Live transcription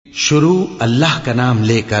شروع اللہ کا نام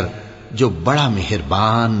لے کر جو بڑا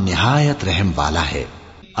مہربان نہایت رحم والا ہے۔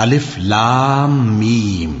 الف لام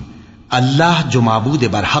میم، اللہ جو معبود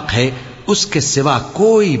برحق ہے، اس کے سوا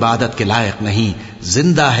کوئی عبادت کے لائق نہیں،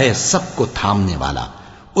 زندہ ہے، سب کو تھامنے والا۔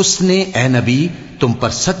 اس نے اے نبی تم پر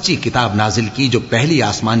سچی کتاب نازل کی جو پہلی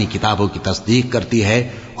آسمانی کتابوں کی تصدیق کرتی ہے،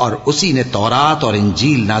 اور اسی نے تورات اور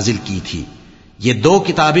انجیل نازل کی تھی۔ یہ دو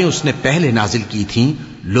کتابیں اس نے پہلے نازل کی تھیں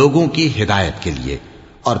لوگوں کی ہدایت کے لیے،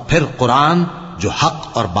 اور پھر قرآن جو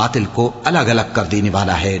حق اور باطل کو الگ الگ کر دینے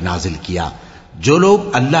والا ہے نازل کیا۔ جو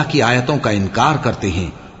لوگ اللہ کی آیتوں کا انکار کرتے ہیں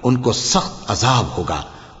ان کو سخت عذاب ہوگا،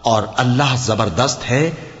 اور اللہ زبردست ہے،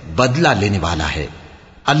 بدلہ لینے والا ہے۔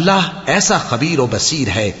 اللہ ایسا خبیر و بصیر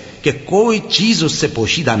ہے کہ کوئی چیز اس سے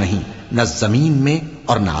پوشیدہ نہیں، نہ زمین میں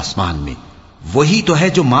اور نہ آسمان میں۔ وہی تو ہے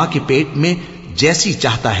جو ماں کے پیٹ میں جیسی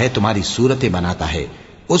چاہتا ہے تمہاری صورتیں بناتا ہے،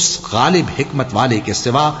 اس غالب حکمت والے کے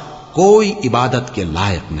سوا کوئی عبادت کے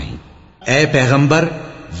لائق نہیں۔ اے پیغمبر،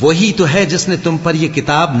 وہی تو ہے جس نے تم پر یہ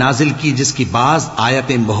کتاب نازل کی جس کی بعض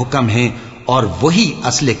آیتیں محکم ہیں اور وہی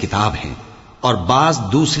اصل کتاب ہیں، اور بعض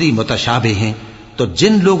دوسری متشابہ ہیں۔ تو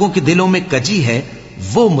جن لوگوں کے دلوں میں کجی ہے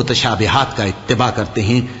وہ متشابہات کا اتباع کرتے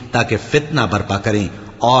ہیں تاکہ فتنہ برپا کریں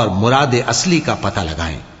اور مراد اصلی کا پتہ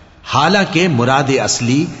لگائیں، حالانکہ مراد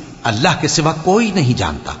اصلی اللہ کے سوا کوئی نہیں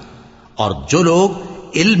جانتا۔ اور جو لوگ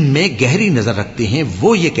علم میں گہری نظر رکھتے ہیں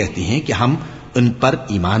وہ یہ کہتے ہیں کہ ہم ان پر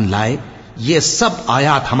ایمان لائے، یہ سب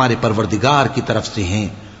آیات ہمارے پروردگار کی طرف سے ہیں،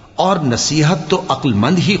 اور نصیحت تو عقل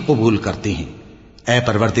مند ہی قبول کرتے ہیں۔ اے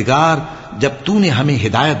پروردگار، جب تو نے ہمیں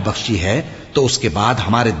ہدایت بخشی ہے تو اس کے بعد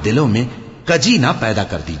ہمارے دلوں میں کجی نہ پیدا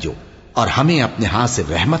کر دیجو، اور ہمیں اپنے ہاتھ سے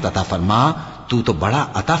رحمت عطا فرما، تو بڑا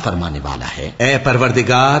عطا فرمانے والا ہے۔ اے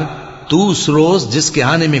پروردگار، تو اس روز جس کے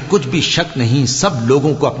آنے میں کچھ بھی شک نہیں سب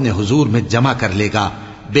لوگوں کو اپنے حضور میں جمع کر لے گا،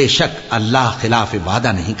 بے شک اللہ خلاف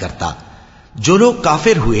وعدہ نہیں کرتا۔ جو لوگ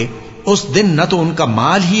کافر ہوئے اس دن نہ تو ان کا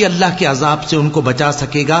مال ہی اللہ کے عذاب سے ان کو بچا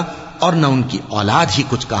سکے گا اور نہ ان کی اولاد ہی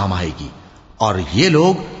کچھ کام آئے گی، اور یہ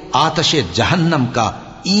لوگ آتش جہنم کا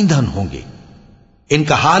ایندھن ہوں گے۔ ان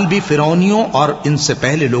کا حال بھی فرعونیوں اور ان سے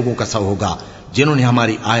پہلے لوگوں کا سا ہوگا جنہوں نے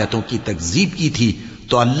ہماری آیتوں کی تکذیب کی تھی،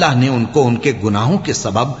 تو اللہ نے ان کو ان کے گناہوں کے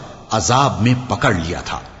سبب عذاب میں پکڑ لیا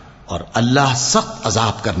تھا، اور اللہ سخت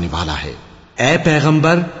عذاب کرنے والا ہے۔ اے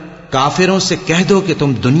پیغمبر، کافروں سے کہہ دو کہ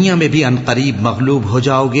تم دنیا میں بھی عنقریب مغلوب ہو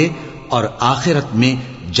جاؤ گے اور آخرت میں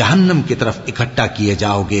جہنم کی طرف اکٹھا کیے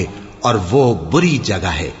جاؤ گے، اور وہ بری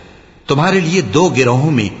جگہ ہے۔ تمہارے لیے دو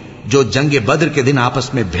گروہوں میں جو جنگ بدر کے دن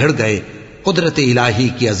آپس میں بھڑ گئے قدرت الہی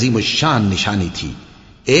کی عظیم الشان نشانی تھی۔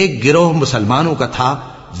 ایک گروہ مسلمانوں کا تھا،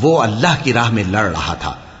 وہ اللہ کی راہ میں لڑ رہا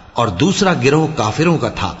تھا، اور دوسرا گروہ کافروں کا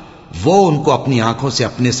تھا، وہ ان کو اپنی آنکھوں سے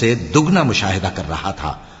اپنے سے دگنا مشاہدہ کر رہا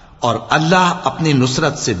تھا۔ اور اللہ اپنی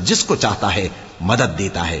نصرت سے جس کو چاہتا ہے مدد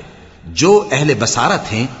دیتا ہے۔ جو اہل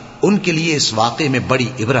بصارت ہیں ان کے لیے اس واقعے میں بڑی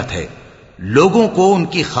عبرت ہے۔ لوگوں کو ان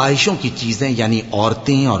کی خواہشوں کی چیزیں یعنی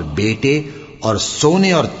عورتیں اور بیٹے اور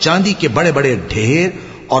سونے اور چاندی کے بڑے بڑے ڈھیر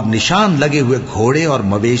اور نشان لگے ہوئے گھوڑے اور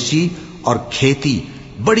مویشی اور کھیتی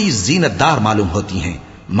بڑی زینت دار معلوم ہوتی ہیں،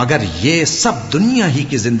 مگر یہ سب دنیا ہی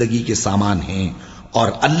کی زندگی کے سامان ہیں،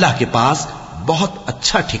 اور اللہ کے پاس بہت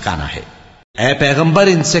اچھا ٹھکانہ ہے۔ اے پیغمبر،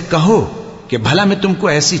 ان سے کہو کہ بھلا میں تم کو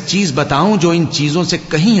ایسی چیز بتاؤں جو ان چیزوں سے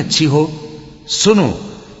کہیں اچھی ہو؟ سنو،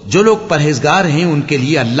 جو لوگ پرہیزگار ہیں ان کے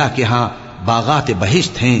لیے اللہ کے ہاں باغات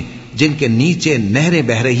بہشت ہیں جن کے نیچے نہریں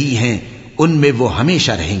بہ رہی ہیں، ان میں وہ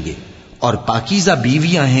ہمیشہ رہیں گے، اور پاکیزہ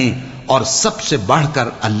بیویاں ہیں، اور سب سے بڑھ کر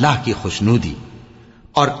اللہ کی خوشنودی۔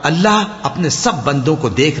 اور اللہ اپنے سب بندوں کو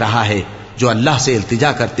دیکھ رہا ہے جو اللہ سے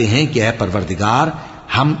التجا کرتے ہیں کہ اے پروردگار،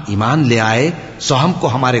 ہم ایمان لے آئے سو ہم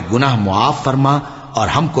کو ہمارے گناہ معاف فرما اور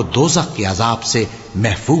ہم کو دوزخ کے عذاب سے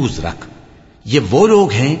محفوظ رکھ۔ یہ وہ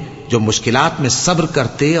لوگ ہیں جو مشکلات میں صبر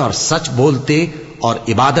کرتے اور سچ بولتے اور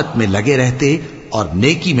عبادت میں لگے رہتے اور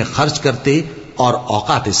نیکی میں خرچ کرتے اور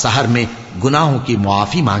اوقات سحر میں گناہوں کی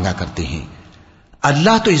معافی مانگا کرتے ہیں۔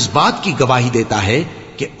 اللہ تو اس بات کی گواہی دیتا ہے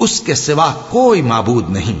کہ اس کے سوا کوئی معبود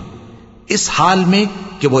نہیں، اس حال میں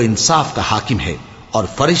کہ وہ انصاف کا حاکم ہے، اور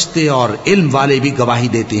فرشتے اور علم والے بھی گواہی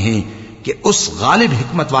دیتے ہیں کہ اس غالب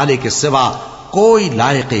حکمت والے کے سوا کوئی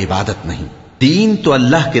لائق عبادت نہیں۔ دین تو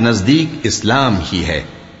اللہ کے نزدیک اسلام ہی ہے،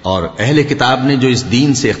 اور اہل کتاب نے جو اس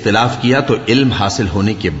دین سے اختلاف کیا تو علم حاصل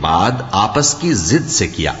ہونے کے بعد آپس کی ضد سے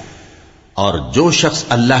کیا، اور جو شخص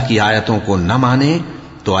اللہ کی آیتوں کو نہ مانے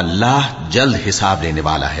تو اللہ جلد حساب لینے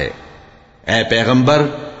والا ہے۔ اے پیغمبر،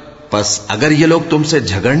 پس اگر یہ لوگ تم سے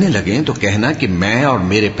جھگڑنے لگیں تو کہنا کہ میں اور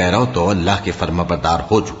میرے پیرو تو اللہ کے فرمانبردار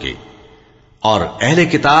ہو چکے، اور اہل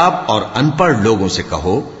کتاب اور ان پڑھ لوگوں سے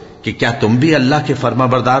کہو کہ کیا تم بھی اللہ کے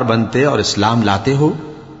فرمانبردار بنتے اور اسلام لاتے ہو؟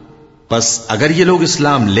 پس اگر یہ لوگ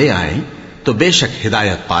اسلام لے آئیں تو بے شک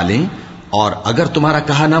ہدایت پالیں، اور اگر تمہارا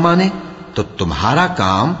کہا نہ مانے تو تمہارا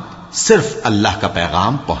کام صرف اللہ کا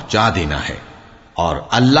پیغام پہنچا دینا ہے، اور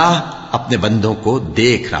اللہ اپنے بندوں کو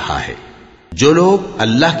دیکھ رہا ہے۔ جو لوگ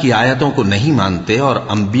اللہ کی آیتوں کو نہیں مانتے اور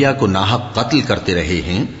انبیاء کو ناحق قتل کرتے رہے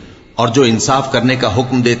ہیں، اور جو انصاف کرنے کا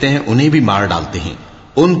حکم دیتے ہیں انہیں بھی مار ڈالتے ہیں،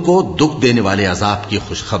 ان کو دکھ دینے والے عذاب کی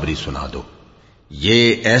خوشخبری سنا دو۔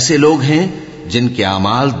 یہ ایسے لوگ ہیں جن کے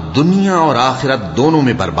اعمال دنیا اور آخرت دونوں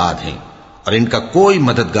میں برباد ہیں، اور ان کا کوئی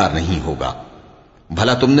مددگار نہیں ہوگا۔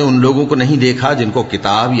 بھلا تم نے ان لوگوں کو نہیں دیکھا جن کو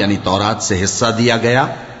کتاب یعنی تورات سے حصہ دیا گیا،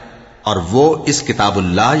 اور وہ اس کتاب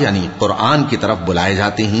اللہ یعنی قرآن کی طرف بلائے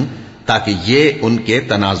جاتے ہیں تاکہ یہ ان کے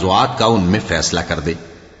تنازعات کا ان میں فیصلہ کر دے؟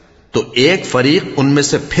 تو ایک فریق ان میں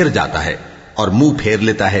سے پھر جاتا ہے اور منہ پھیر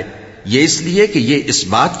لیتا ہے، یہ اس لیے کہ یہ اس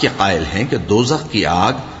بات کے قائل ہیں کہ دوزخ کی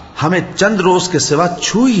آگ ہمیں چند روز کے سوا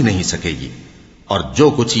چھو ہی نہیں سکے گی، اور جو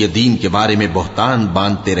کچھ یہ دین کے بارے میں بہتان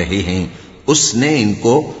باندھتے رہے ہیں اس نے ان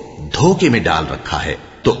کو دھوکے میں ڈال رکھا ہے۔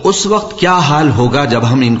 تو اس وقت کیا حال ہوگا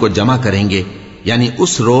جب ہم ان کو جمع کریں گے، یعنی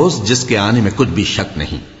اس روز جس کے آنے میں کچھ بھی شک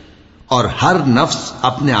نہیں، اور ہر نفس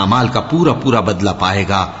اپنے اعمال کا پورا پورا بدلہ پائے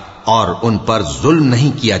گا اور ان پر ظلم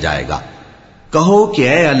نہیں کیا جائے گا۔ کہو کہ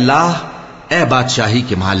اے اللہ، اے بادشاہی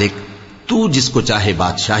کے مالک، تو جس کو چاہے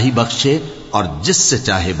بادشاہی بخشے اور جس سے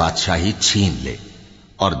چاہے بادشاہی چھین لے،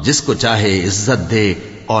 اور جس کو چاہے عزت دے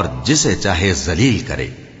اور جسے چاہے ذلیل کرے۔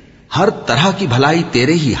 ہر طرح کی بھلائی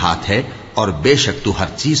تیرے ہی ہاتھ ہے، اور بے شک تو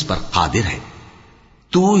ہر چیز پر قادر ہے۔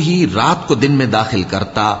 تو ہی رات کو دن میں داخل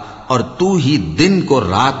کرتا اور تو ہی دن کو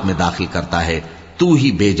رات میں داخل کرتا ہے، تو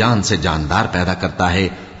ہی بے جان سے جاندار پیدا کرتا ہے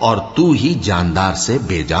اور تو ہی جاندار سے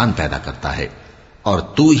بے جان پیدا کرتا ہے، اور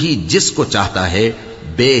تو ہی جس کو چاہتا ہے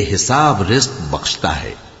بے حساب رزق بخشتا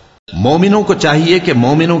ہے۔ مومنوں کو چاہیے کہ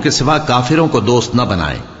مومنوں کے سوا کافروں کو دوست نہ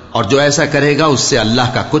بنائیں، اور جو ایسا کرے گا اس سے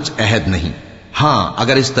اللہ کا کچھ عہد نہیں۔ ہاں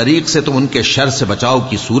اگر اس طریق سے تم ان کے شر سے بچاؤ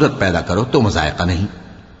کی صورت پیدا کرو تو مذائقہ نہیں۔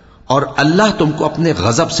 اور اللہ تم کو اپنے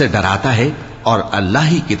غضب سے ڈراتا ہے، اور اللہ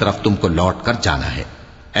ہی کی طرف تم کو لوٹ کر جانا ہے۔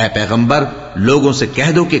 اے پیغمبر، لوگوں سے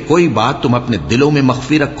کہہ دو کہ کوئی بات تم اپنے دلوں میں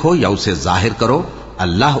مخفی رکھو یا اسے ظاہر کرو،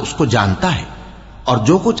 اللہ اس کو جانتا ہے، اور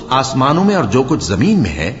جو کچھ آسمانوں میں اور جو کچھ زمین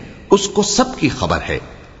میں ہے اس کو سب کی خبر ہے،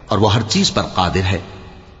 اور وہ ہر چیز پر قادر ہے۔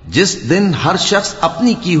 جس دن ہر شخص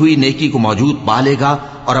اپنی کی ہوئی نیکی کو موجود پالے گا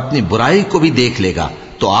اور اپنی برائی کو بھی دیکھ لے گا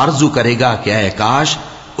تو آرزو کرے گا کہ اے کاش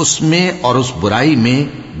اس میں اور اس برائی میں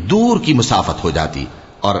دور کی مسافت ہو جاتی،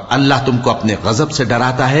 اور اللہ تم کو اپنے غضب سے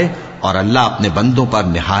ڈراتا ہے، اور اللہ اپنے بندوں پر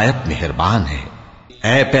نہایت مہربان ہے۔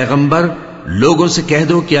 اے پیغمبر، لوگوں سے کہہ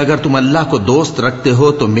دو کہ اگر تم اللہ کو دوست رکھتے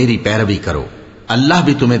ہو تو میری پیروی کرو، اللہ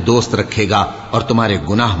بھی تمہیں دوست رکھے گا اور تمہارے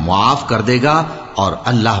گناہ معاف کر دے گا، اور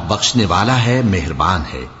اللہ بخشنے والا ہے، مہربان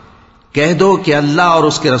ہے۔ کہہ دو کہ اللہ اور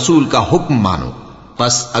اس کے رسول کا حکم مانو،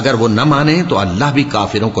 پس اگر وہ نہ مانے تو اللہ بھی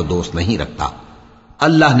کافروں کو دوست نہیں رکھتا۔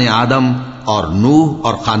 اللہ نے آدم اور نوح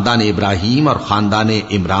اور خاندان ابراہیم اور خاندان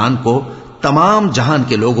عمران کو تمام جہان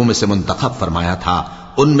کے لوگوں میں سے منتخب فرمایا تھا،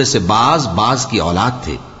 ان میں سے بعض بعض کی اولاد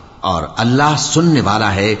تھے، اور اللہ سننے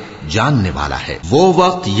والا ہے، جاننے والا ہے۔ وہ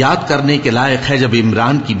وقت یاد کرنے کے لائق ہے جب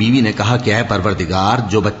عمران کی بیوی نے کہا کہ اے پروردگار،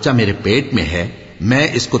 جو بچہ میرے پیٹ میں ہے میں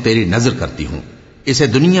اس کو تیری نذر کرتی ہوں، اسے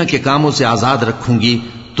دنیا کے کاموں سے آزاد رکھوں گی،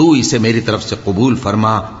 تو اسے میری طرف سے قبول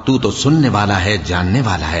فرما، تو سننے والا ہے، جاننے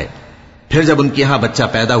والا ہے۔ پھر جب ان کے ہاں بچہ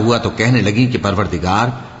پیدا ہوا تو کہنے لگی کہ پروردگار،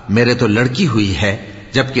 میرے تو لڑکی ہوئی ہے،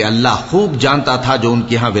 جبکہ اللہ خوب جانتا تھا جو ان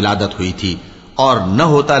کے ہاں ولادت ہوئی تھی، اور نہ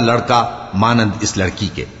ہوتا لڑکا مانند اس لڑکی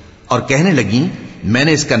کے۔ اور کہنے لگیں میں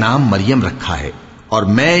نے اس کا نام مریم رکھا ہے، اور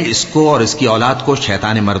میں اس کو اور اس کی اولاد کو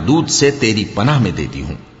شیطان مردود سے تیری پناہ میں دیتی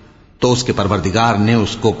ہوں۔ تو اس کے پروردگار نے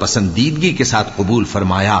اس کو پسندیدگی کے ساتھ قبول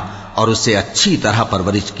فرمایا اور اسے اچھی طرح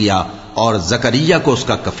پرورش کیا، اور زکریا کو اس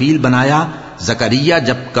کا کفیل بنایا۔ زکریا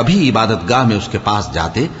جب کبھی عبادت گاہ میں اس کے پاس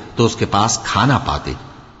جاتے تو اس کے پاس کھانا پاتے۔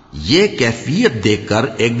 یہ کیفیت دیکھ کر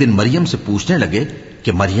ایک دن مریم سے پوچھنے لگے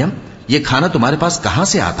کہ مریم، یہ کھانا تمہارے پاس کہاں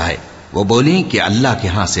سے آتا ہے؟ وہ بولی کہ اللہ کے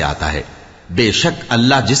ہاں سے آتا ہے، بے شک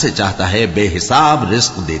اللہ جسے چاہتا ہے بے حساب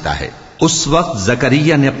رزق دیتا ہے۔ اس وقت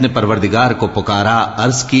زکریا نے اپنے پروردگار کو پکارا،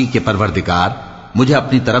 عرض کی کہ پروردگار، مجھے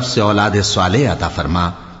اپنی طرف سے اولاد صالح عطا فرما،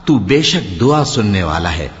 تو بے شک دعا سننے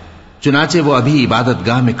والا ہے۔ چنانچہ وہ ابھی عبادت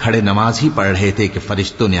گاہ میں کھڑے نماز ہی پڑھ رہے تھے کہ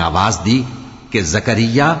فرشتوں نے آواز دی کہ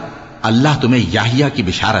زکریا، اللہ تمہیں یحییٰ کی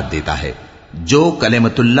بشارت دیتا ہے، جو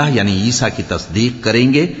کلمۃ اللہ یعنی عیسیٰ کی تصدیق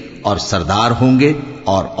کریں گے اور سردار ہوں گے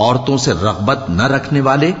اور عورتوں سے رغبت نہ رکھنے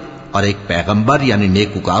والے، اور ایک پیغمبر یعنی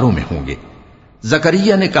نیکوکاروں میں ہوں گے۔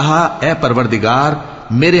 زکریا نے کہا، اے پروردگار،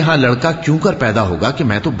 میرے ہاں لڑکا کیوں کر پیدا ہوگا کہ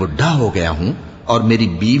میں تو بڈھا ہو گیا ہوں اور میری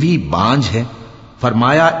بیوی بانجھ ہے۔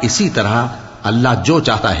 فرمایا، اسی طرح اللہ جو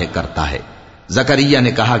چاہتا ہے کرتا ہے۔ زکریا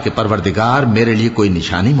نے کہا کہ پروردگار میرے لیے کوئی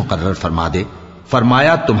نشانی مقرر فرما دے۔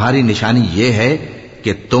 فرمایا تمہاری نشانی یہ ہے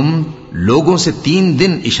کہ تم لوگوں سے 3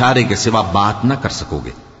 دن اشارے کے سوا بات نہ کر سکو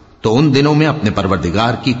گے، تو ان دنوں میں اپنے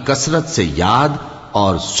پروردگار کی کثرت سے یاد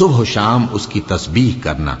اور صبح و شام اس کی تسبیح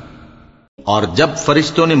کرنا۔ اور جب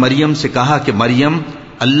فرشتوں نے مریم سے کہا کہ مریم،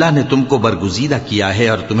 اللہ نے تم کو برگزیدہ کیا ہے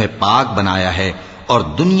اور تمہیں پاک بنایا ہے اور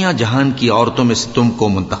دنیا جہان کی عورتوں میں سے تم کو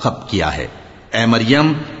منتخب کیا ہے، اے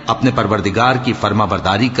مریم اپنے پروردگار کی فرما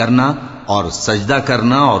برداری کرنا اور سجدہ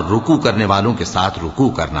کرنا اور رکوع کرنے والوں کے ساتھ رکوع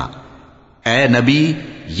کرنا۔ اے نبی،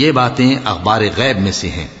 یہ باتیں اخبار غیب میں سے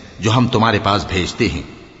ہیں جو ہم تمہارے پاس بھیجتے ہیں۔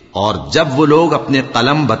 اور جب وہ لوگ اپنے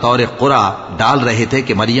قلم بطور قرعہ ڈال رہے تھے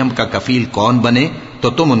کہ مریم کا کفیل کون بنے، تو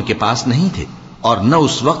تم ان کے پاس نہیں تھے، اور نہ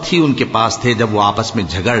اس وقت ہی ان کے پاس تھے جب وہ آپس میں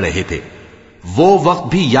جھگڑ رہے تھے۔ وہ وقت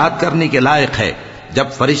بھی یاد کرنے کے لائق ہے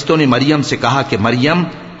جب فرشتوں نے مریم سے کہا کہ مریم،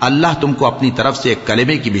 اللہ تم کو اپنی طرف سے ایک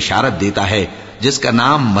کلمے کی بشارت دیتا ہے جس کا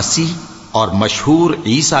نام مسیح اور مشہور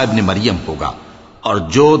عیسیٰ ابن مریم ہوگا، اور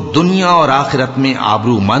جو دنیا اور آخرت میں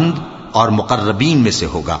آبرو مند اور مقربین میں سے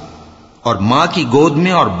ہوگا، اور ماں کی گود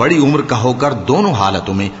میں اور بڑی عمر کا ہو کر دونوں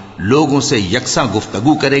حالتوں میں لوگوں سے یکساں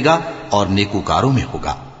گفتگو کرے گا اور نیکوکاروں میں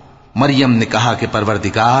ہوگا۔ مریم نے کہا کہ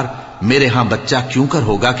پروردگار، میرے ہاں بچہ کیوں کر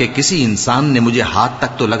ہوگا کہ کسی انسان نے مجھے ہاتھ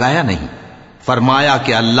تک تو لگایا نہیں۔ فرمایا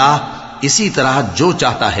کہ اللہ اسی طرح جو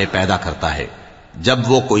چاہتا ہے پیدا کرتا ہے، جب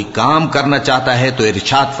وہ کوئی کام کرنا چاہتا ہے تو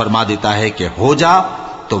ارشاد فرما دیتا ہے کہ ہو جا،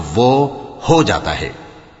 تو وہ ہو جاتا ہے۔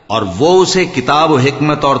 اور وہ اسے کتاب و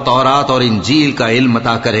حکمت اور تورات اور انجیل کا علم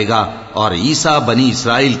عطا کرے گا، اور عیسیٰ بنی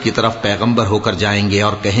اسرائیل کی طرف پیغمبر ہو کر جائیں گے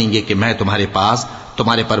اور کہیں گے کہ میں تمہارے پاس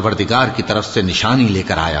تمہارے پروردگار کی طرف سے نشانی لے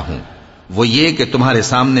کر آیا ہوں، وہ یہ کہ تمہارے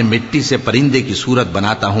سامنے مٹی سے پرندے کی صورت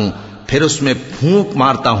بناتا ہوں، پھر اس میں پھونک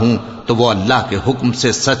مارتا ہوں تو وہ اللہ کے حکم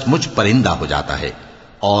سے سچ مچ پرندہ ہو جاتا ہے،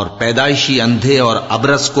 اور پیدائشی اندھے اور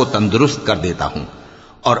ابرص کو تندرست کر دیتا ہوں،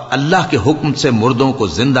 اور اللہ کے حکم سے مردوں کو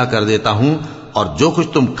زندہ کر دیتا ہوں، اور جو کچھ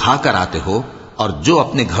تم کھا کر آتے ہو اور جو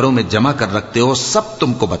اپنے گھروں میں جمع کر رکھتے ہو سب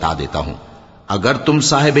تم کو بتا دیتا ہوں۔ اگر تم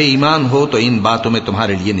صاحب ایمان ہو تو ان باتوں میں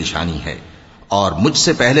تمہارے لیے نشانی ہے، اور مجھ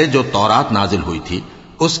سے پہلے جو تورات نازل ہوئی تھی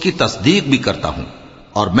اس کی تصدیق بھی کرتا ہوں،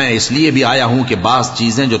 اور میں اس لیے بھی آیا ہوں کہ بعض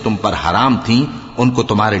چیزیں جو تم پر حرام تھیں ان کو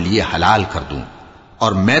تمہارے لیے حلال کر دوں،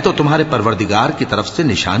 اور میں تو تمہارے پروردگار کی طرف سے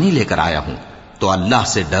نشانی لے کر آیا ہوں، تو اللہ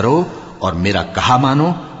سے ڈرو اور میرا کہا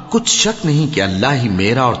مانو۔ کچھ شک نہیں کہ اللہ ہی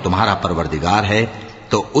میرا اور تمہارا پروردگار ہے،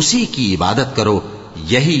 تو اسی کی عبادت کرو،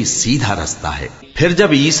 یہی سیدھا رستہ ہے۔ پھر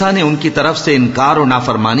جب عیسیٰ نے ان کی طرف سے انکار و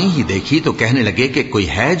نافرمانی ہی دیکھی تو کہنے لگے کہ کوئی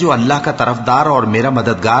ہے جو اللہ کا طرفدار اور میرا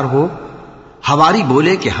مددگار ہو؟ حواری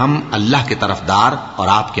بولے کہ ہم اللہ کے طرفدار اور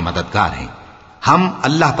آپ کے مددگار ہیں، ہم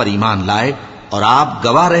اللہ پر ایمان لائے اور آپ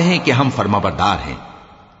گواہ رہیں کہ ہم فرمانبردار ہیں۔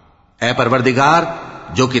 اے پروردگار،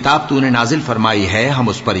 جو کتاب تو نے نازل فرمائی ہے ہم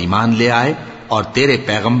اس پر ایمان لے آئے اور تیرے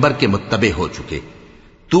پیغمبر کے متبع ہو چکے،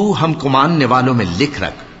 تو ہم کو ماننے والوں میں لکھ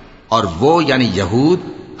رکھ۔ اور وہ یعنی یہود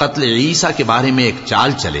قتل عیسیٰ کے بارے میں ایک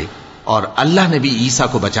چال چلے، اور اللہ نے بھی عیسیٰ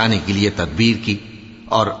کو بچانے کے لیے تدبیر کی،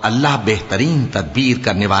 اور اللہ بہترین تدبیر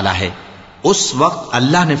کرنے والا ہے۔ اس وقت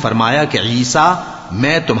اللہ نے فرمایا کہ عیسیٰ،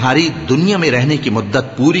 میں تمہاری دنیا میں رہنے کی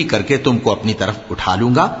مدت پوری کر کے تم کو اپنی طرف اٹھا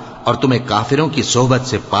لوں گا اور تمہیں کافروں کی صحبت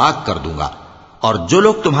سے پاک کر دوں گا، اور جو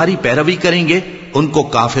لوگ تمہاری پیروی کریں گے ان کو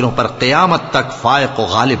کافروں پر قیامت تک فائق و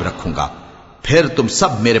غالب رکھوں گا۔ پھر تم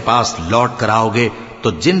سب میرے پاس لوٹ کر آؤ گے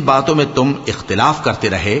تو جن باتوں میں تم اختلاف کرتے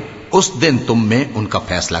رہے اس دن تم میں ان کا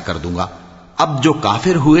فیصلہ کر دوں گا۔ اب جو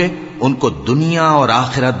کافر ہوئے ان کو دنیا اور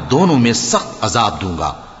آخرت دونوں میں سخت عذاب دوں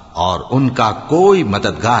گا، اور ان کا کوئی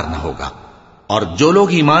مددگار نہ ہوگا۔ اور جو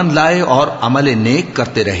لوگ ایمان لائے اور عمل نیک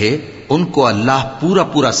کرتے رہے ان کو اللہ پورا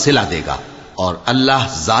پورا صلہ دے گا، اور اللہ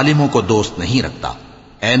ظالموں کو دوست نہیں رکھتا۔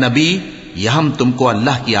 اے نبی، یہ ہم تم کو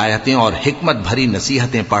اللہ کی آیتیں اور حکمت بھری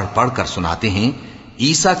نصیحتیں پڑھ پڑھ کر سناتے ہیں۔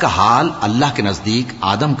 عیسیٰ کا حال اللہ کے نزدیک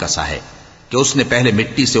آدم کا سا ہے کہ اس نے پہلے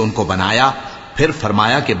مٹی سے ان کو بنایا، پھر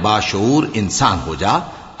فرمایا کہ باشعور انسان ہو جا،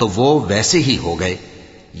 تو وہ ویسے ہی ہو گئے۔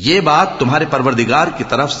 یہ بات تمہارے پروردگار کی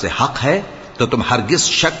طرف سے حق ہے، تو تم ہرگز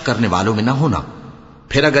شک کرنے والوں میں نہ ہونا۔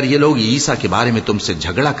 پھر اگر یہ لوگ عیسیٰ کے بارے میں تم سے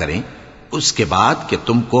جھگڑا کریں اس کے بعد کہ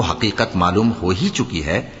تم کو حقیقت معلوم ہو ہی چکی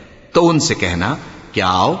ہے، تو ان سے کہنا کہ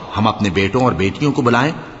آؤ ہم اپنے بیٹوں اور بیٹیوں کو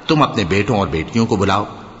بلائیں، تم اپنے بیٹوں اور بیٹیوں کو بلاؤ،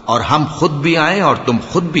 اور ہم خود بھی آئیں اور تم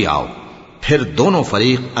خود بھی آؤ، پھر دونوں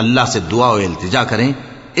فریق اللہ سے دعا و التجا کریں،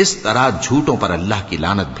 اس طرح جھوٹوں پر اللہ کی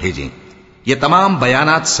لعنت بھیجیں۔ یہ تمام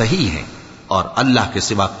بیانات صحیح ہیں، اور اللہ کے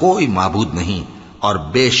سوا کوئی معبود نہیں، اور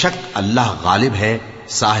بے شک اللہ غالب ہے،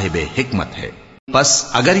 صاحب حکمت ہے۔ بس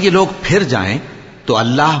اگر یہ لوگ پھر جائیں تو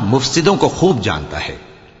اللہ مفسدوں کو خوب جانتا ہے۔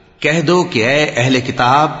 کہہ دو کہ اے اہل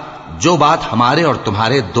کتاب، جو بات ہمارے اور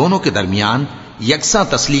تمہارے دونوں کے درمیان یکساں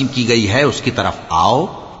تسلیم کی گئی ہے اس کی طرف آؤ،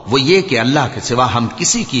 وہ یہ کہ اللہ کے سوا ہم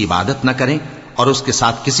کسی کی عبادت نہ کریں اور اس کے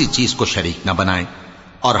ساتھ کسی چیز کو شریک نہ بنائیں،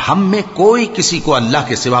 اور ہم میں کوئی کسی کو اللہ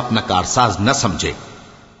کے سوا اپنا کارساز نہ سمجھے۔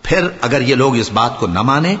 پھر اگر یہ لوگ اس بات کو نہ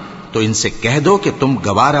مانیں تو ان سے کہہ دو کہ تم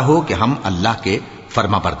گواہ رہو کہ ہم اللہ کے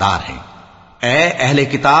فرما بردار ہیں۔ اے اہل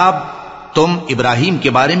کتاب، تم ابراہیم کے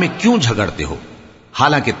بارے میں کیوں جھگڑتے ہو؟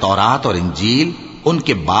 حالانکہ تورات اور انجیل ان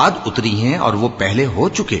کے بعد اتری ہیں اور وہ پہلے ہو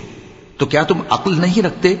چکے، تو کیا تم عقل نہیں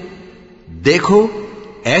رکھتے؟ دیکھو،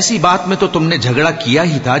 ایسی بات میں تو تم نے جھگڑا کیا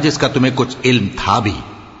ہی تھا جس کا تمہیں کچھ علم تھا بھی،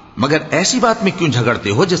 مگر ایسی بات میں کیوں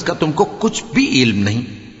جھگڑتے ہو جس کا تم کو کچھ بھی علم نہیں؟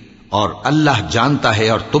 اور اللہ جانتا ہے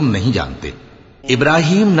اور تم نہیں جانتے۔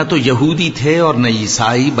 ابراہیم نہ تو یہودی تھے اور نہ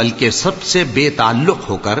عیسائی، بلکہ سب سے بے تعلق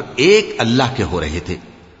ہو کر ایک اللہ کے ہو رہے تھے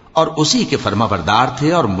اور اسی کے فرما بردار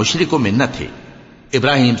تھے اور مشرکوں میں نہ تھے۔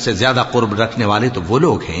 ابراہیم سے زیادہ قرب رکھنے والے تو وہ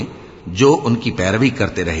لوگ ہیں جو ان کی پیروی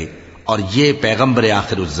کرتے رہے، اور یہ پیغمبر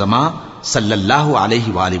آخر الزماں صلی اللہ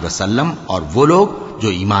علیہ وآلہ وسلم اور وہ لوگ جو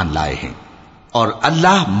ایمان لائے ہیں، اور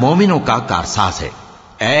اللہ مومنوں کا کارساز ہے۔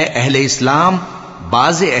 اے اہل اسلام،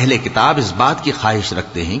 بعض اہل کتاب اس بات کی خواہش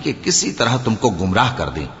رکھتے ہیں کہ کسی طرح تم کو گمراہ کر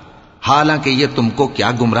دیں، حالانکہ یہ تم کو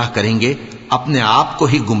کیا گمراہ کریں گے، اپنے آپ کو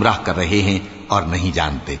ہی گمراہ کر رہے ہیں اور نہیں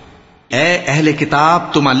جانتے۔ اے اہل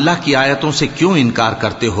کتاب، تم اللہ کی آیتوں سے کیوں انکار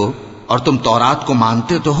کرتے ہو اور تم تورات کو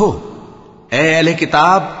مانتے تو ہو؟ اے اہل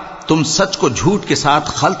کتاب، تم سچ کو جھوٹ کے ساتھ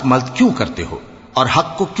خلط ملط کیوں کرتے ہو اور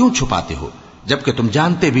حق کو کیوں چھپاتے ہو جبکہ تم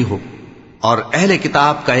جانتے بھی ہو؟ اور اہل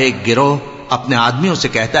کتاب کا ایک گروہ اپنے آدمیوں سے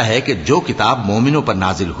کہتا ہے کہ جو کتاب مومنوں پر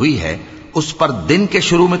نازل ہوئی ہے اس پر دن کے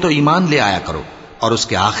شروع میں تو ایمان لے آیا کرو اور اس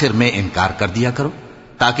کے آخر میں انکار کر دیا کرو،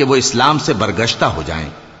 تاکہ وہ اسلام سے برگشتہ ہو جائیں،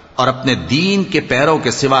 اور اپنے دین کے پیروں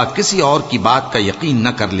کے سوا کسی اور کی بات کا یقین نہ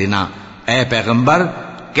کر لینا۔ اے پیغمبر،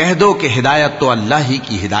 کہہ دو کہ ہدایت تو اللہ ہی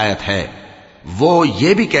کی ہدایت ہے۔ وہ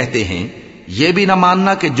یہ بھی کہتے ہیں، یہ بھی نہ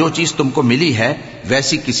ماننا کہ جو چیز تم کو ملی ہے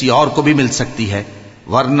ویسی کسی اور کو بھی مل سکتی ہے،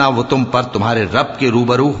 ورنہ وہ تم پر تمہارے رب کے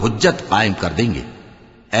روبرو حجت قائم کر دیں گے۔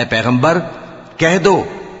 اے پیغمبر، کہہ دو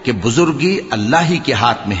کہ بزرگی اللہ ہی کے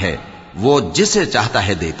ہاتھ میں ہے، وہ جسے چاہتا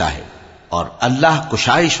ہے دیتا ہے، اور اللہ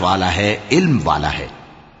کشائش والا ہے، علم والا ہے۔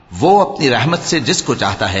 وہ اپنی رحمت سے جس کو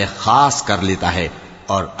چاہتا ہے خاص کر لیتا ہے،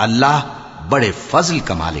 اور اللہ بڑے فضل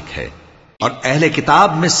کا مالک ہے۔ اور اہل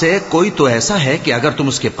کتاب میں سے کوئی تو ایسا ہے کہ اگر تم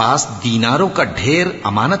اس کے پاس دیناروں کا ڈھیر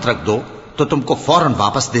امانت رکھ دو تو تم کو فوراً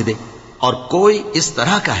واپس دے دے، اور کوئی اس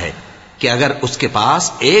طرح کا ہے کہ اگر اس کے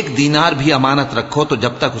پاس 1 دینار بھی امانت رکھو تو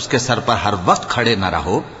جب تک اس کے سر پر ہر وقت کھڑے نہ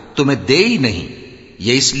رہو تمہیں دے ہی نہیں۔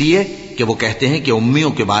 یہ اس لیے کہ وہ کہتے ہیں کہ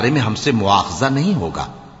امیوں کے بارے میں ہم سے مواخذہ نہیں ہوگا۔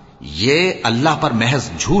 یہ اللہ پر محض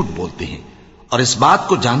جھوٹ بولتے ہیں اور اس بات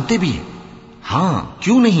کو جانتے بھی ہیں۔ ہاں،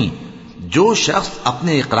 کیوں نہیں؟ جو شخص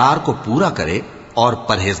اپنے اقرار کو پورا کرے اور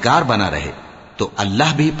پرہیزگار بنا رہے تو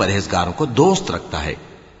اللہ بھی پرہیزگاروں کو دوست رکھتا ہے۔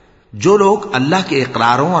 جو لوگ اللہ کے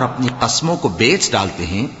اقراروں اور اپنی قسموں کو بیچ ڈالتے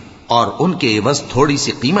ہیں اور ان کے عوض تھوڑی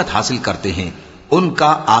سی قیمت حاصل کرتے ہیں، ان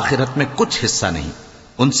کا آخرت میں کچھ حصہ نہیں۔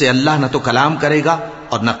 ان سے اللہ نہ تو کلام کرے گا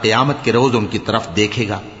اور نہ قیامت کے روز ان کی طرف دیکھے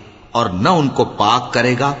گا، اور نہ ان کو پاک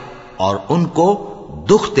کرے گا، اور ان کو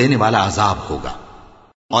دکھ دینے والا عذاب ہوگا۔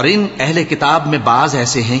 اور ان اہل کتاب میں بعض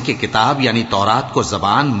ایسے ہیں کہ کتاب یعنی تورات کو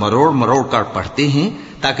زبان مروڑ مروڑ کر پڑھتے ہیں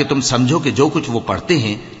تاکہ تم سمجھو کہ جو کچھ وہ پڑھتے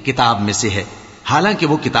ہیں کتاب میں سے ہے، حالانکہ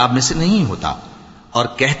وہ کتاب میں سے نہیں ہوتا، اور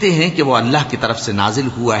کہتے ہیں کہ وہ اللہ کی طرف سے نازل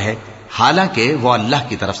ہوا ہے، حالانکہ وہ اللہ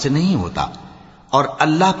کی طرف سے نہیں ہوتا، اور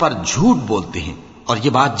اللہ پر جھوٹ بولتے ہیں اور یہ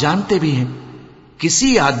بات جانتے بھی ہیں۔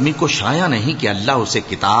 کسی آدمی کو شایع نہیں کہ اللہ اسے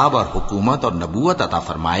کتاب اور حکومت اور نبوت عطا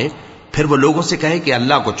فرمائے پھر وہ لوگوں سے کہے کہ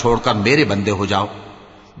اللہ کو چھوڑ کر میرے بندے ہو جاؤ،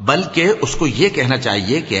 بلکہ اس کو یہ کہنا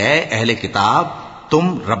چاہیے کہ اے اہل کتاب،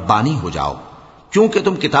 تم ربانی ہو جاؤ، کیونکہ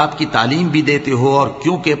تم کتاب کی تعلیم بھی دیتے ہو اور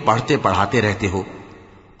کیونکہ پڑھتے پڑھاتے رہتے ہو۔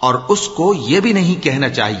 اور اس کو یہ بھی نہیں کہنا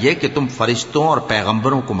چاہیے کہ تم فرشتوں اور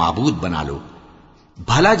پیغمبروں کو معبود بنا لو۔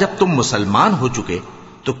 بھلا جب تم مسلمان ہو چکے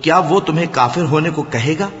تو کیا وہ تمہیں کافر ہونے کو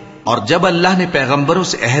کہے گا؟ اور جب اللہ نے پیغمبروں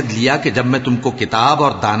سے عہد لیا کہ جب میں تم کو کتاب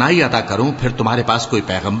اور دانائی عطا کروں پھر تمہارے پاس کوئی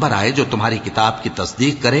پیغمبر آئے جو تمہاری کتاب کی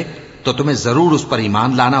تصدیق کرے تو تمہیں ضرور اس پر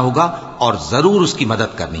ایمان لانا ہوگا اور ضرور اس کی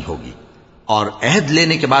مدد کرنی ہوگی۔ اور عہد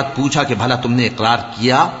لینے کے بعد پوچھا کہ بھلا تم نے اقرار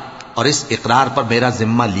کیا اور اس اقرار پر میرا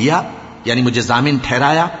ذمہ لیا، یعنی مجھے ضامن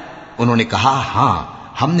ٹھہرایا؟ انہوں نے کہا ہاں،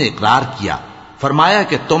 ہم نے اقرار کیا۔ فرمایا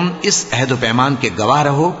کہ تم اس عہد و پیمان کے گواہ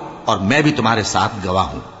رہو اور میں بھی تمہارے ساتھ گواہ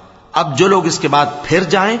ہوں۔ اب جو لوگ اس کے بعد پھر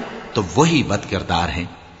جائیں تو وہی بد کردار ہیں۔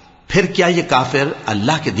 پھر کیا یہ کافر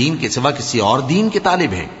اللہ کے دین کے سوا کسی اور دین کے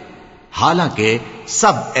طالب ہیں؟ حالانکہ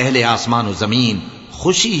سب اہل آسمان و زمین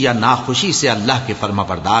خوشی یا ناخوشی سے اللہ کے فرما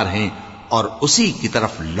بردار ہیں اور اسی کی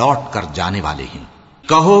طرف لوٹ کر جانے والے ہیں۔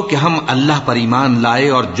 کہو کہ ہم اللہ پر ایمان لائے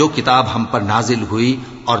اور جو کتاب ہم پر نازل ہوئی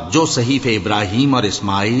اور جو صحیفے ابراہیم اور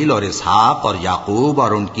اسماعیل اور اسحاق اور یعقوب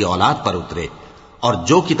اور ان کی اولاد پر اترے اور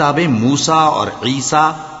جو کتابیں موسیٰ اور عیسیٰ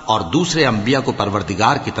اور دوسرے انبیاء کو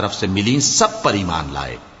پروردگار کی طرف سے ملیں سب پر ایمان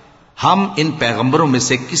لائے. ہم ان پیغمبروں میں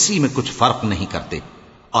سے کسی میں کچھ فرق نہیں کرتے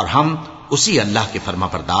اور ہم اسی اللہ کے فرما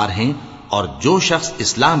بردار ہیں. اور جو شخص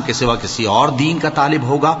اسلام کے سوا کسی اور دین کا طالب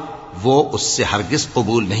ہوگا وہ اس سے ہرگز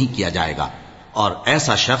قبول نہیں کیا جائے گا اور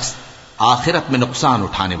ایسا شخص آخرت میں نقصان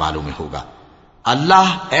اٹھانے والوں میں ہوگا.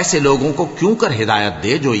 اللہ ایسے لوگوں کو کیوں کر ہدایت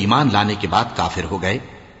دے جو ایمان لانے کے بعد کافر ہو گئے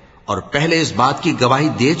اور پہلے اس بات کی گواہی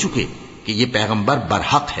دے چکے کہ یہ پیغمبر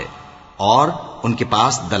برحق ہے اور ان کے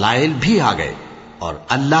پاس دلائل بھی آ گئے. اور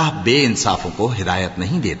اللہ بے انصافوں کو ہدایت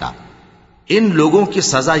نہیں دیتا. ان لوگوں کی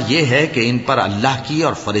سزا یہ ہے کہ ان پر اللہ کی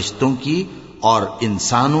اور فرشتوں کی اور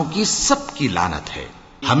انسانوں کی سب کی لعنت ہے.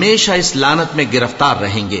 ہمیشہ اس لعنت میں گرفتار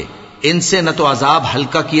رہیں گے. ان سے نہ تو عذاب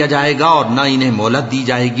ہلکا کیا جائے گا اور نہ انہیں مہلت دی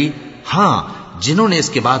جائے گی. ہاں جنہوں نے اس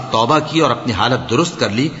کے بعد توبہ کی اور اپنی حالت درست کر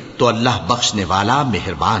لی تو اللہ بخشنے والا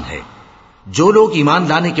مہربان ہے. جو لوگ ایمان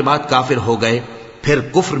لانے کے بعد کافر ہو گئے پھر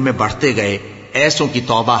کفر میں بڑھتے گئے ایسوں کی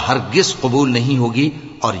توبہ ہرگز قبول نہیں ہوگی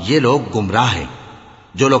اور یہ لوگ گمراہ ہیں.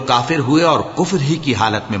 جو لوگ کافر ہوئے اور کفر ہی کی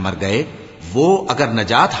حالت میں مر گئے وہ اگر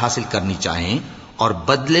نجات حاصل کرنی چاہیں اور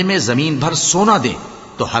بدلے میں زمین بھر سونا دیں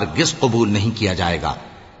تو ہرگز قبول نہیں کیا جائے گا.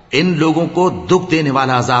 ان لوگوں کو دکھ دینے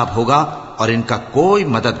والا عذاب ہوگا اور ان کا کوئی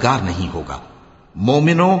مددگار نہیں ہوگا.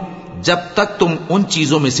 مومنوں جب تک تم ان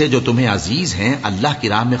چیزوں میں سے جو تمہیں عزیز ہیں اللہ کی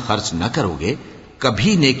راہ میں خرچ نہ کرو گے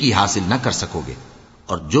کبھی نیکی حاصل نہ کر سکو گے.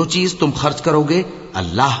 اور جو چیز تم خرچ کرو گے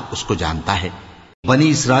اللہ اس کو جانتا ہے. بنی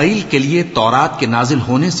اسرائیل کے لیے تورات کے نازل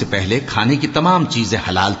ہونے سے پہلے کھانے کی تمام چیزیں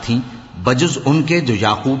حلال تھیں بجز ان کے جو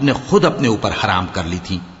یعقوب نے خود اپنے اوپر حرام کر لی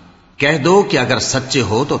تھی. کہہ دو کہ اگر سچے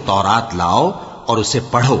ہو تو تورات لاؤ اور اسے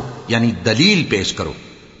پڑھو یعنی دلیل پیش کرو.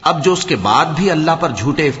 اب جو اس کے بعد بھی اللہ پر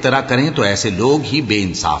جھوٹے افطرا کریں تو ایسے لوگ ہی بے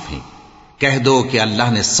انصاف ہیں. کہہ دو کہ اللہ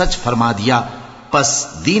نے سچ فرما دیا پس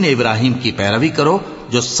دین ابراہیم کی پیروی کرو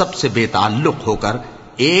جو سب سے بے تعلق ہو کر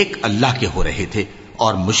ایک اللہ کے ہو رہے تھے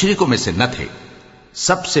اور مشرکوں میں سے نہ تھے.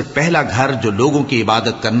 سب سے پہلا گھر جو لوگوں کی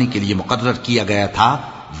عبادت کرنے کے لیے مقرر کیا گیا تھا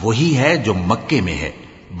وہی ہے جو مکے میں ہے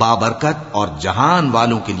بابرکت اور جہان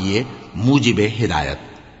والوں کے لیے موجب ہدایت.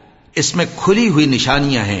 اس میں کھلی ہوئی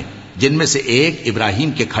نشانیاں ہیں جن میں سے ایک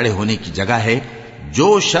ابراہیم کے کھڑے ہونے کی جگہ ہے.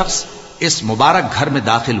 جو شخص اس مبارک گھر میں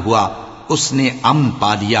داخل ہوا اس نے امن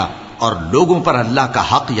پا لیا اور لوگوں پر اللہ کا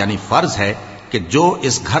حق یعنی فرض ہے کہ جو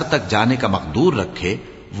اس گھر تک جانے کا مقدور رکھے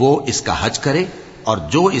وہ اس کا حج کرے اور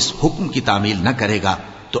جو اس حکم کی تعمیل نہ کرے گا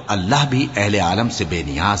تو اللہ بھی اہل عالم سے بے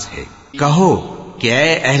نیاز ہے. کہو کہ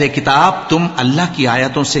اے اہل کتاب تم اللہ کی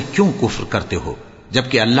آیتوں سے کیوں کفر کرتے ہو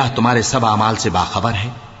جبکہ اللہ تمہارے سب اعمال سے باخبر ہے.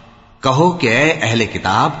 کہو کہ اے اہل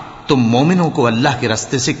کتاب تم مومنوں کو اللہ کے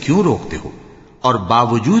رستے سے کیوں روکتے ہو اور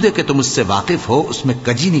باوجود کہ تم اس سے واقف ہو اس میں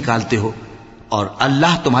کجی نکالتے ہو اور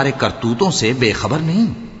اللہ تمہارے کرتوتوں سے بے خبر نہیں.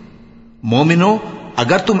 مومنوں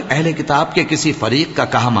اگر تم اہل کتاب کے کسی فریق کا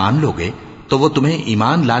کہا مان لو گے تو وہ تمہیں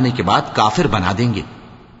ایمان لانے کے بعد کافر بنا دیں گے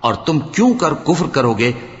اور تم کیوں کر کفر کرو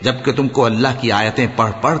گے جبکہ تم کو اللہ کی آیتیں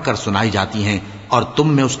پڑھ پڑھ کر سنائی جاتی ہیں اور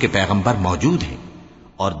تم میں اس کے پیغمبر موجود ہیں.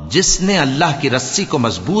 اور جس نے اللہ کی رسی کو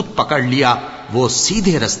مضبوط پکڑ لیا وہ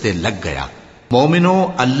سیدھے رستے لگ گیا. مومنوں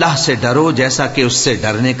اللہ سے ڈرو جیسا کہ اس سے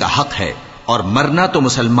ڈرنے کا حق ہے اور مرنا تو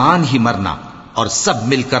مسلمان ہی مرنا اور سب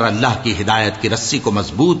مل کر اللہ کی ہدایت کی رسی کو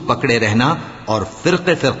مضبوط پکڑے رہنا اور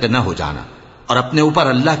فرقے فرقے نہ ہو جانا. اور اپنے اوپر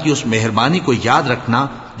اللہ کی اس مہربانی کو یاد رکھنا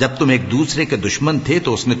جب تم ایک دوسرے کے دشمن تھے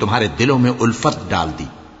تو اس نے تمہارے دلوں میں الفت ڈال دی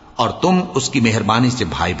اور تم اس کی مہربانی سے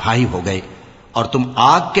بھائی بھائی ہو گئے. اور تم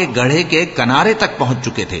آگ کے گڑھے کے کنارے تک پہنچ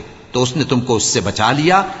چکے تھے تو اس نے تم کو اس سے بچا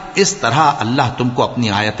لیا. اس طرح اللہ تم کو اپنی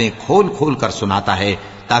آیتیں کھول کھول کر سناتا ہے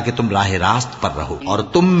تاکہ تم راہ راست پر رہو. اور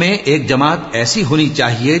تم میں ایک جماعت ایسی ہونی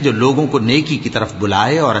چاہیے جو لوگوں کو نیکی کی طرف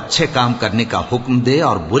بلائے اور اچھے کام کرنے کا حکم دے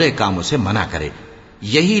اور برے کاموں سے منع کرے.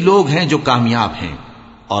 یہی لوگ ہیں جو کامیاب ہیں.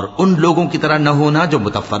 اور ان لوگوں کی طرح نہ ہونا جو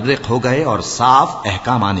متفرق ہو گئے اور صاف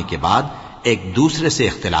احکام آنے کے بعد ایک دوسرے سے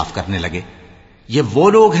اختلاف کرنے لگے. یہ وہ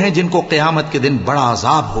لوگ ہیں جن کو قیامت کے دن بڑا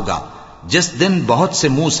عذاب ہوگا جس دن بہت سے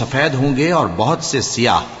منہ سفید ہوں گے اور بہت سے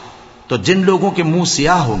سیاہ. تو جن لوگوں کے منہ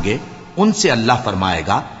سیاہ ہوں گے ان سے اللہ فرمائے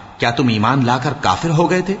گا کیا تم ایمان لا کر کافر ہو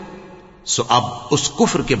گئے تھے؟ سو اب اس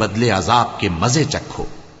کفر کے بدلے عذاب کے مزے چکھو.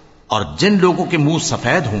 اور جن لوگوں کے منہ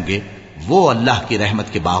سفید ہوں گے وہ اللہ کی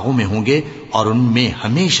رحمت کے باغوں میں ہوں گے اور ان میں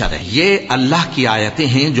ہمیشہ رہیں. یہ اللہ کی آیتیں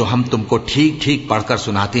ہیں جو ہم تم کو ٹھیک ٹھیک پڑھ کر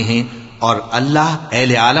سناتے ہیں اور اللہ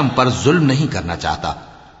اہل عالم پر ظلم نہیں کرنا چاہتا.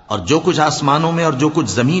 اور جو کچھ آسمانوں میں اور جو کچھ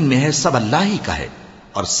زمین میں ہے سب اللہ ہی کا ہے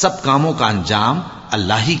اور سب کاموں کا انجام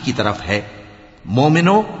اللہ ہی کی طرف ہے.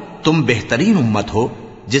 مومنو تم بہترین امت ہو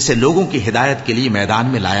جسے لوگوں کی ہدایت کے لیے میدان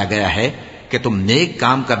میں لایا گیا ہے کہ تم نیک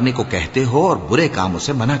کام کرنے کو کہتے ہو اور برے کاموں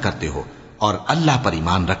سے منع کرتے ہو اور اللہ پر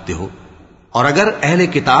ایمان رکھتے ہو۔ اور اگر اہل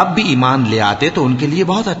کتاب بھی ایمان لے آتے تو ان کے لیے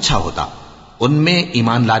بہت اچھا ہوتا، ان میں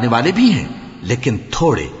ایمان لانے والے بھی ہیں لیکن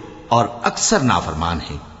تھوڑے اور اکثر نافرمان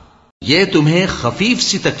ہیں۔ یہ تمہیں خفیف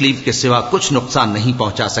سی تکلیف کے سوا کچھ نقصان نہیں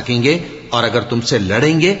پہنچا سکیں گے، اور اگر تم سے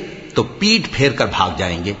لڑیں گے تو پیٹ پھیر کر بھاگ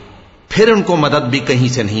جائیں گے، پھر ان کو مدد بھی کہیں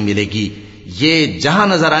سے نہیں ملے گی۔ یہ جہاں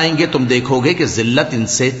نظر آئیں گے تم دیکھو گے کہ ذلت ان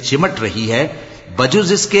سے چمٹ رہی ہے،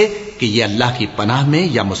 بجز اس کے کہ یہ اللہ کی پناہ میں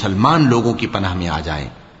یا مسلمان لوگوں کی پناہ میں آ جائیں۔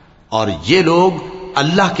 اور یہ لوگ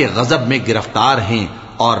اللہ کے غضب میں گرفتار ہیں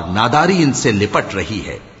اور ناداری ان سے لپٹ رہی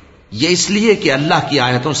ہے۔ یہ اس لیے کہ اللہ کی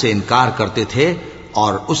آیتوں سے انکار کرتے تھے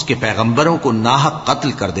اور اس کے پیغمبروں کو ناحق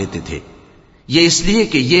قتل کر دیتے تھے۔ یہ اس لیے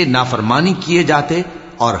کہ یہ نافرمانی کیے جاتے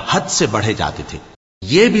اور حد سے بڑھے جاتے تھے۔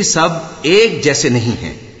 یہ بھی سب ایک جیسے نہیں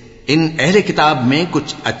ہیں۔ ان اہل کتاب میں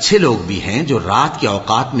کچھ اچھے لوگ بھی ہیں جو رات کے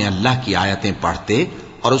اوقات میں اللہ کی آیتیں پڑھتے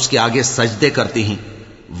اور اس کے آگے سجدے کرتے ہیں۔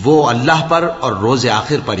 وہ اللہ پر اور روز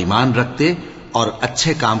آخر پر ایمان رکھتے اور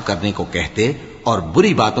اچھے کام کرنے کو کہتے اور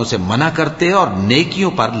بری باتوں سے منع کرتے اور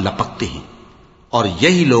نیکیوں پر لپکتے ہیں، اور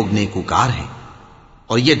یہی لوگ نیکوکار ہیں۔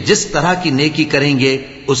 اور یہ جس طرح کی نیکی کریں گے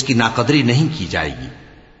اس کی ناقدری نہیں کی جائے گی،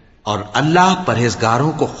 اور اللہ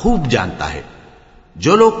پرہیزگاروں کو خوب جانتا ہے۔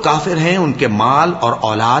 جو لوگ کافر ہیں ان کے مال اور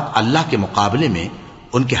اولاد اللہ کے مقابلے میں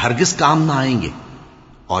ان کے ہرگز کام نہ آئیں گے،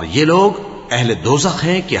 اور یہ لوگ اہل دوزخ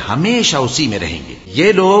ہیں کہ ہمیشہ اسی میں رہیں گے۔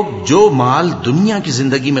 یہ لوگ جو مال دنیا کی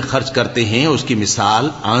زندگی میں خرچ کرتے ہیں اس کی مثال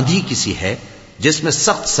آندھی کسی ہے جس میں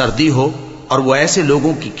سخت سردی ہو، اور وہ ایسے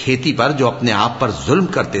لوگوں کی کھیتی پر جو اپنے آپ پر ظلم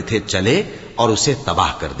کرتے تھے چلے اور اسے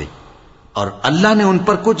تباہ کر دے۔ اور اللہ نے ان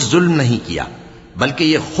پر کچھ ظلم نہیں کیا بلکہ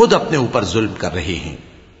یہ خود اپنے اوپر ظلم کر رہے ہیں۔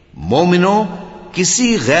 مومنوں،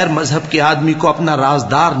 کسی غیر مذہب کے آدمی کو اپنا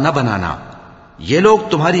رازدار نہ بنانا۔ یہ لوگ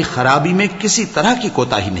تمہاری خرابی میں کسی طرح کی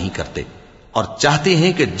کوتاہی نہیں کرتے اور چاہتے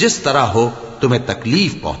ہیں کہ جس طرح ہو تمہیں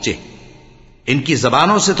تکلیف پہنچے۔ ان کی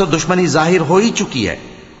زبانوں سے تو دشمنی ظاہر ہو ہی چکی ہے،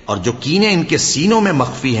 اور جو کینے ان کے سینوں میں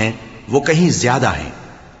مخفی ہیں وہ کہیں زیادہ ہیں۔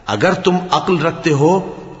 اگر تم عقل رکھتے ہو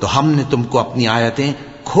تو ہم نے تم کو اپنی آیتیں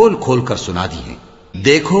کھول کھول کر سنا دی ہیں۔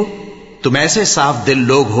 دیکھو، تم ایسے صاف دل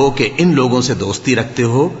لوگ ہو کہ ان لوگوں سے دوستی رکھتے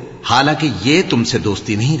ہو، حالانکہ یہ تم سے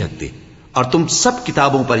دوستی نہیں رکھتے، اور تم سب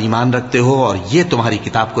کتابوں پر ایمان رکھتے ہو اور یہ تمہاری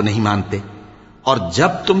کتاب کو نہیں مانتے۔ اور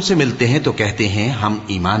جب تم سے ملتے ہیں تو کہتے ہیں ہم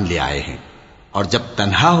ایمان لے آئے ہیں، اور جب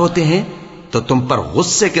تنہا ہوتے ہیں تو تم پر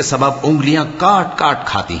غصے کے سبب انگلیاں کاٹ کاٹ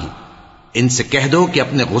کھاتی ہیں۔ ان سے کہہ دو کہ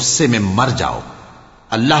اپنے غصے میں مر جاؤ،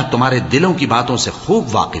 اللہ تمہارے دلوں کی باتوں سے خوب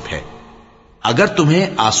واقف ہے۔ اگر تمہیں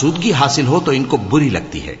آسودگی حاصل ہو تو ان کو بری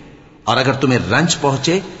لگتی ہے، اور اگر تمہیں رنج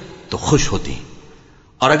پہنچے تو خوش ہوتی ہیں۔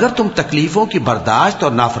 اور اگر تم تکلیفوں کی برداشت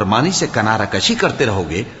اور نافرمانی سے کنارہ کشی کرتے رہو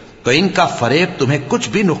گے تو ان کا فریب تمہیں کچھ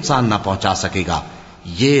بھی نقصان نہ پہنچا سکے گا۔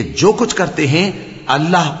 یہ جو کچھ کرتے ہیں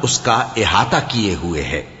اللہ اس کا احاطہ کیے ہوئے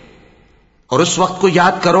ہے۔ اور اس وقت کو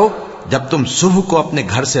یاد کرو جب تم صبح کو اپنے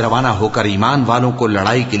گھر سے روانہ ہو کر ایمان والوں کو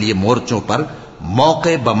لڑائی کے لیے مورچوں پر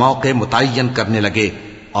موقع بموقع متعین کرنے لگے،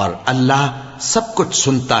 اور اللہ سب کچھ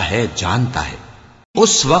سنتا ہے، جانتا ہے۔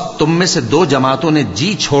 اس وقت تم میں سے دو جماعتوں نے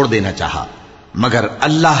جی چھوڑ دینا چاہا، مگر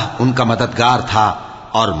اللہ ان کا مددگار تھا،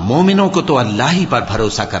 اور مومنوں کو تو اللہ ہی پر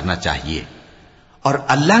بھروسہ کرنا چاہیے۔ اور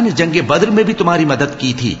اللہ نے جنگ بدر میں بھی تمہاری مدد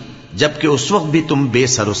کی تھی جبکہ اس وقت بھی تم بے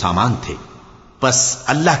سر و سامان تھے۔ بس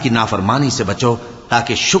اللہ کی نافرمانی سے بچو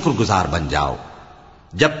تاکہ شکر گزار بن جاؤ۔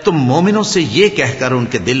 جب تم مومنوں سے یہ کہہ کر ان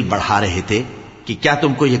کے دل بڑھا رہے تھے کہ کیا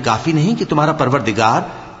تم کو یہ کافی نہیں کہ تمہارا پروردگار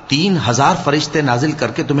 3000 فرشتے نازل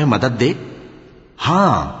کر کے تمہیں مدد دے؟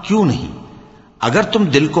 ہاں، کیوں نہیں؟ اگر تم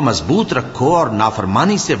دل کو مضبوط رکھو اور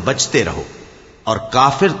نافرمانی سے بچتے رہو، اور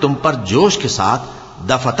کافر تم پر جوش کے ساتھ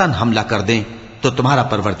دفتن حملہ کر دیں تو تمہارا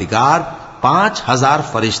پروردگار 5000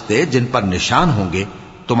 فرشتے جن پر نشان ہوں گے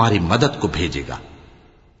تمہاری مدد کو بھیجے گا۔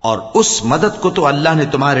 اور اس مدد کو تو اللہ نے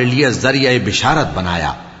تمہارے لیے ذریعہ بشارت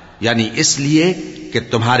بنایا، یعنی اس لیے کہ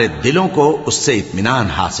تمہارے دلوں کو اس سے اطمینان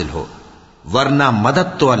حاصل ہو، ورنہ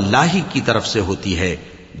مدد تو اللہ ہی کی طرف سے ہوتی ہے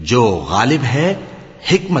جو غالب ہے،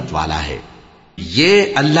 حکمت والا ہے۔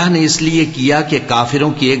 یہ اللہ نے اس لیے کیا کہ کافروں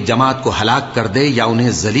کی ایک جماعت کو ہلاک کر دے یا انہیں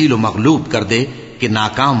ذلیل و مغلوب کر دے کہ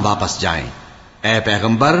ناکام واپس جائیں۔ اے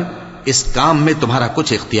پیغمبر، اس کام میں تمہارا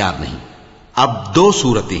کچھ اختیار نہیں۔ اب دو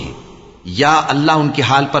صورتیں ہیں، یا اللہ ان کے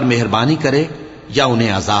حال پر مہربانی کرے یا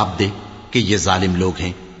انہیں عذاب دے کہ یہ ظالم لوگ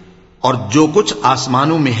ہیں۔ اور جو کچھ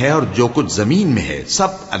آسمانوں میں ہے اور جو کچھ زمین میں ہے سب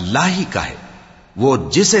اللہ ہی کا ہے، وہ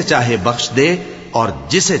جسے چاہے بخش دے اور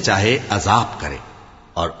جسے چاہے عذاب کرے،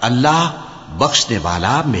 اور اللہ بخشنے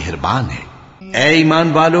والا مہربان ہے۔ اے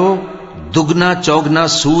ایمان والو، دگنا چوگنا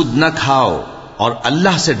سود نہ کھاؤ اور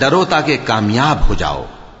اللہ سے ڈرو تاکہ کامیاب ہو جاؤ۔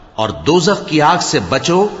 اور دوزخ کی آگ سے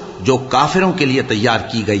بچو جو کافروں کے لیے تیار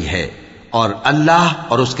کی گئی ہے، اور اللہ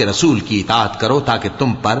اور اس کے رسول کی اطاعت کرو تاکہ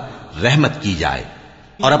تم پر رحمت کی جائے،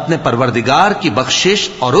 اور اپنے پروردگار کی بخشش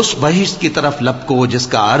اور اس بہشت کی طرف لپکو جس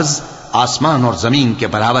کا عرض آسمان اور زمین کے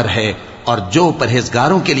برابر ہے، اور جو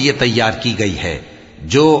پرہیزگاروں کے لیے تیار کی گئی ہے،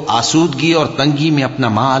 جو آسودگی اور تنگی میں اپنا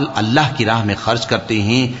مال اللہ کی راہ میں خرچ کرتے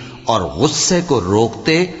ہیں اور غصے کو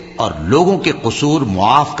روکتے اور لوگوں کے قصور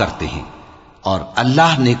معاف کرتے ہیں، اور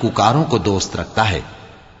اللہ نیکوکاروں کو دوست رکھتا ہے۔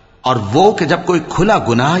 اور وہ کہ جب کوئی کھلا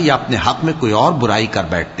گناہ یا اپنے حق میں کوئی اور برائی کر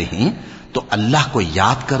بیٹھتے ہیں تو اللہ کو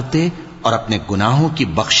یاد کرتے اور اپنے گناہوں کی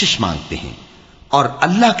بخشش مانگتے ہیں، اور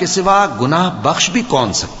اللہ کے سوا گناہ بخش بھی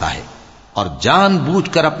کون سکتا ہے، اور جان بوجھ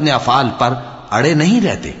کر اپنے افعال پر اڑے نہیں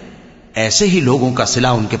رہتے۔ ایسے ہی لوگوں کا صلہ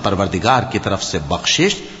ان کے پروردگار کی طرف سے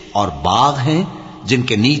بخشش اور باغ ہیں جن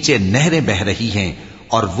کے نیچے نہریں بہ رہی ہیں،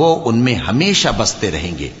 اور وہ ان میں ہمیشہ بستے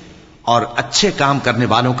رہیں گے، اور اچھے کام کرنے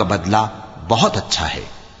والوں کا بدلہ بہت اچھا ہے۔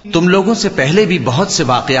 تم لوگوں سے پہلے بھی بہت سے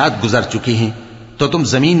واقعات گزر چکے ہیں، تو تم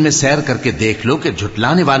زمین میں سیر کر کے دیکھ لو کہ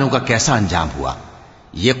جھٹلانے والوں کا کیسا انجام ہوا۔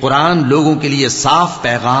 یہ قرآن لوگوں کے لیے صاف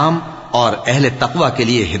پیغام اور اہل تقوی کے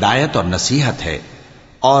لیے ہدایت اور نصیحت ہے،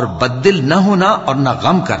 اور بددل نہ ہونا اور نہ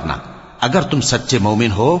غم کرنا۔ اگر تم سچے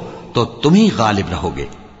مومن ہو تو تم ہی غالب رہو گے۔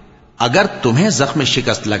 اگر تمہیں زخم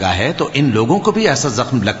شکست لگا ہے تو ان لوگوں کو بھی ایسا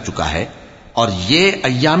زخم لگ چکا ہے، اور یہ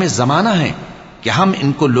ایام زمانہ ہیں کہ ہم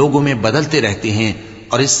ان کو لوگوں میں بدلتے رہتے ہیں،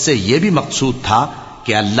 اور اس سے یہ بھی مقصود تھا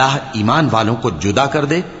کہ اللہ ایمان والوں کو جدا کر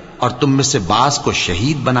دے اور تم میں سے بعض کو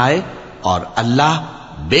شہید بنائے، اور اللہ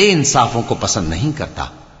بے انصافوں کو پسند نہیں کرتا۔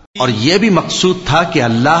 اور یہ بھی مقصود تھا کہ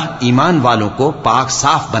اللہ ایمان والوں کو پاک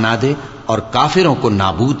صاف بنا دے اور کافروں کو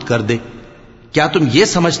نابود کر دے۔ کیا تم یہ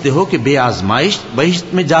سمجھتے ہو کہ بے آزمائش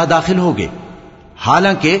بہشت میں جا داخل ہوگے؟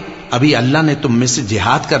 حالانکہ ابھی اللہ نے تم میں سے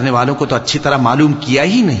جہاد کرنے والوں کو تو اچھی طرح معلوم کیا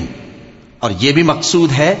ہی نہیں، اور یہ بھی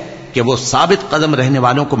مقصود ہے کہ وہ ثابت قدم رہنے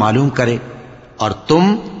والوں کو معلوم کرے۔ اور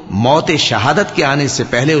تم موت شہادت کے آنے سے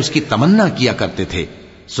پہلے اس کی تمنا کیا کرتے تھے،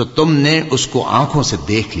 سو تم نے اس کو آنکھوں سے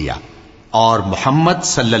دیکھ لیا۔ اور محمد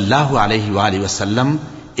صلی اللہ علیہ وآلہ وسلم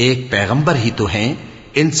ایک پیغمبر ہی تو ہیں،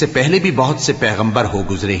 ان سے پہلے بھی بہت سے پیغمبر ہو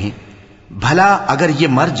گزرے ہیں۔ بھلا اگر یہ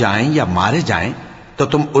مر جائیں یا مارے جائیں تو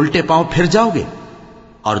تم الٹے پاؤں پھر جاؤ گے؟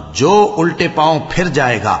 اور جو الٹے پاؤں پھر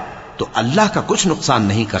جائے گا تو اللہ کا کچھ نقصان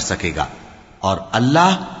نہیں کر سکے گا، اور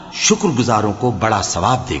اللہ شکر گزاروں کو بڑا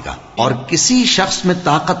ثواب دے گا۔ اور کسی شخص میں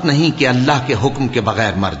طاقت نہیں کہ اللہ کے حکم کے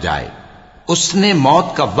بغیر مر جائے، اس نے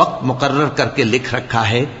موت کا وقت مقرر کر کے لکھ رکھا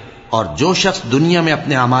ہے، اور جو شخص دنیا میں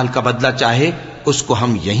اپنے اعمال کا بدلہ چاہے اس کو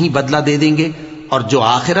ہم یہیں بدلہ دے دیں گے، اور جو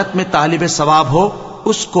آخرت میں طالب ثواب ہو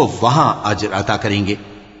اس کو وہاں اجر عطا کریں گے،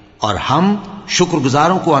 اور ہم شکر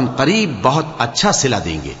گزاروں کو ان قریب بہت اچھا صلہ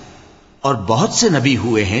دیں گے۔ اور بہت سے نبی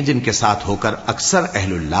ہوئے ہیں جن کے ساتھ ہو کر اکثر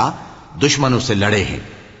اہل اللہ دشمنوں سے لڑے ہیں،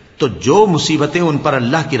 تو جو مصیبتیں ان پر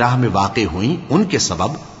اللہ کی راہ میں واقع ہوئیں ان کے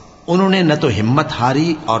سبب انہوں نے نہ تو ہمت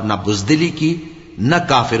ہاری اور نہ بزدلی کی، نہ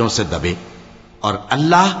کافروں سے دبے، اور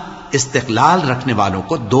اللہ استقلال رکھنے والوں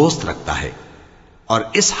کو دوست رکھتا ہے۔ اور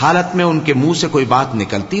اس حالت میں ان کے منہ سے کوئی بات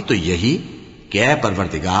نکلتی تو یہی کہ اے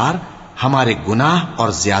پروردگار، ہمارے گناہ اور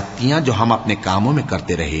زیادتیاں جو ہم اپنے کاموں میں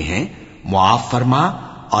کرتے رہے ہیں معاف فرما،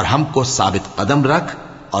 اور ہم کو ثابت قدم رکھ،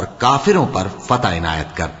 اور کافروں پر فتح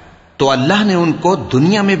عنایت کر۔ تو اللہ نے ان کو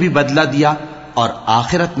دنیا میں بھی بدلہ دیا اور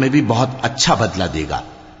آخرت میں بھی بہت اچھا بدلہ دے گا،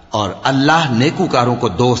 اور اللہ نیکوکاروں کو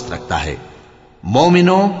دوست رکھتا ہے۔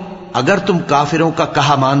 مومنوں، اگر تم کافروں کا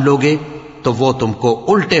کہا مان لوگے تو وہ تم کو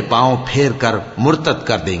الٹے پاؤں پھیر کر مرتد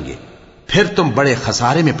کر دیں گے، پھر تم بڑے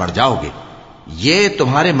خسارے میں پڑ جاؤ گے۔ یہ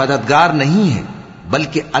تمہارے مددگار نہیں ہے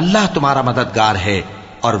بلکہ اللہ تمہارا مددگار ہے،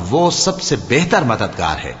 اور وہ سب سے بہتر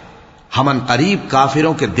مددگار ہے۔ ہم ان قریب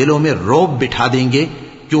کافروں کے دلوں میں رعب بٹھا دیں گے،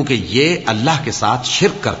 کیونکہ یہ اللہ کے ساتھ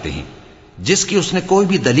شرک کرتے ہیں جس کی اس نے کوئی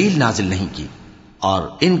بھی دلیل نازل نہیں کی، اور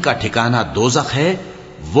ان کا ٹھکانہ دوزخ ہے،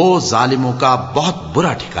 وہ ظالموں کا بہت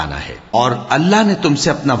برا ٹھکانہ ہے۔ اور اللہ نے تم سے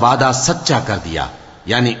اپنا وعدہ سچا کر دیا،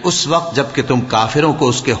 یعنی اس وقت جب کہ تم کافروں کو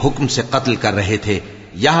اس کے حکم سے قتل کر رہے تھے،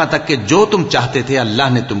 یہاں تک کہ جو تم چاہتے تھے اللہ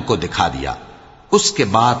نے تم کو دکھا دیا۔ اس کے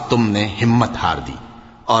بعد تم نے ہمت ہار دی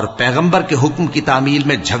اور پیغمبر کے حکم کی تعمیل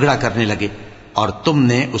میں جھگڑا کرنے لگے، اور تم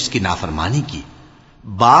نے اس کی نافرمانی کی۔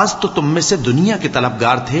 بعض تو تم میں سے دنیا کے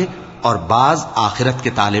طلبگار تھے اور بعض آخرت کے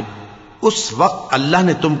طالب۔ اس وقت اللہ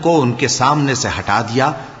نے تم کو ان کے سامنے سے ہٹا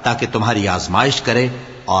دیا تاکہ تمہاری آزمائش کرے،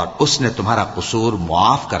 اور اس نے تمہارا قصور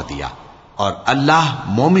معاف کر دیا، اور اللہ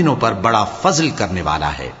مومنوں پر بڑا فضل کرنے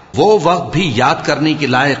والا ہے۔ وہ وقت بھی یاد کرنے کے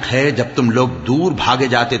لائق ہے جب تم لوگ دور بھاگے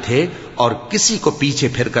جاتے تھے اور کسی کو پیچھے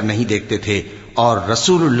پھر کر نہیں دیکھتے تھے، اور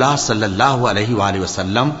رسول اللہ صلی اللہ علیہ وآلہ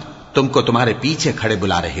وسلم تم کو تمہارے پیچھے کھڑے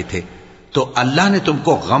بلا رہے تھے، تو اللہ نے تم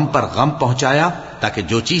کو غم پر غم پہنچایا تاکہ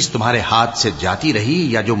جو چیز تمہارے ہاتھ سے جاتی رہی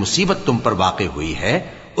یا جو مصیبت تم پر واقع ہوئی ہے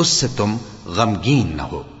اس سے تم غمگین نہ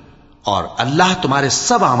ہو، اور اللہ تمہارے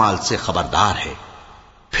سب اعمال سے خبردار ہے۔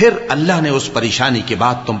 پھر اللہ نے اس پریشانی کے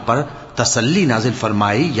بعد تم پر تسلی نازل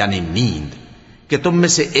فرمائی، یعنی نیند، کہ تم میں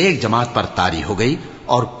سے ایک جماعت پر طاری ہو گئی،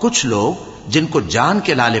 اور کچھ لوگ جن کو جان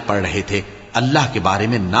کے لالے پڑ رہے تھے اللہ کے بارے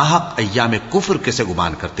میں ناحق ایام کفر کے سے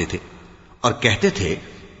گمان کرتے تھے اور کہتے تھے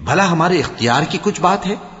بھلا ہمارے اختیار کی کچھ بات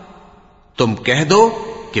ہے؟ تم کہہ دو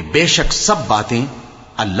کہ بے شک سب باتیں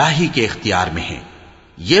اللہ ہی کے اختیار میں ہیں۔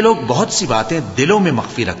 یہ لوگ بہت سی باتیں دلوں میں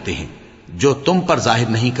مخفی رکھتے ہیں جو تم پر ظاہر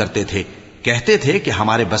نہیں کرتے تھے، کہتے تھے کہ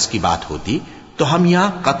ہمارے بس کی بات ہوتی تو ہم یہاں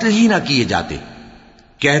قتل ہی نہ کیے جاتے۔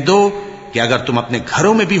 کہہ دو کہ اگر تم اپنے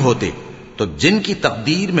گھروں میں بھی ہوتے تو جن کی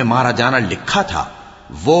تقدیر میں مارا جانا لکھا تھا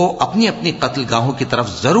وہ اپنی اپنی قتل گاہوں کی طرف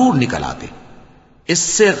ضرور نکل آتے۔ اس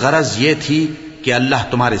سے غرض یہ تھی کہ اللہ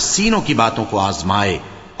تمہارے سینوں کی باتوں کو آزمائے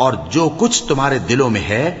اور جو کچھ تمہارے دلوں میں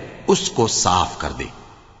ہے اس کو صاف کر دے،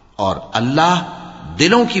 اور اللہ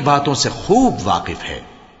دلوں کی باتوں سے خوب واقف ہے۔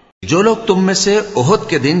 جو لوگ تم میں سے احد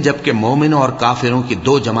کے دن جبکہ مومنوں اور کافروں کی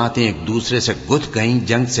دو جماعتیں ایک دوسرے سے گتھ گئیں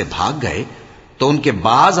جنگ سے بھاگ گئے تو ان کے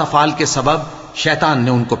بعض افعال کے سبب شیطان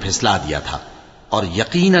نے ان کو پھسلا دیا تھا، اور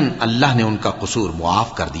یقیناً اللہ نے ان کا قصور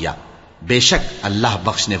معاف کر دیا۔ بے شک اللہ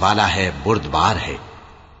بخشنے والا ہے، بردبار ہے۔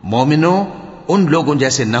 مومنوں، ان لوگوں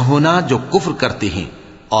جیسے نہ ہونا جو کفر کرتے ہیں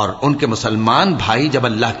اور ان کے مسلمان بھائی جب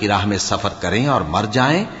اللہ کی راہ میں سفر کریں اور مر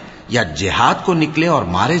جائیں یا جہاد کو نکلے اور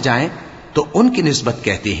مارے جائیں تو ان کی نسبت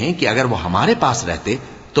کہتے ہیں کہ اگر وہ ہمارے پاس رہتے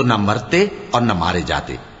تو نہ مرتے اور نہ مارے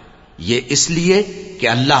جاتے، یہ اس لیے کہ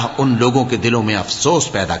اللہ ان لوگوں کے دلوں میں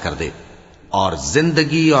افسوس پیدا کر دے، اور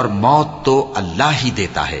زندگی اور موت تو اللہ ہی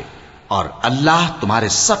دیتا ہے، اور اللہ تمہارے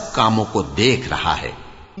سب کاموں کو دیکھ رہا ہے۔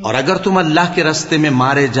 اور اگر تم اللہ کے راستے میں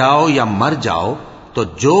مارے جاؤ یا مر جاؤ تو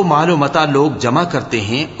جو مال و متاع لوگ جمع کرتے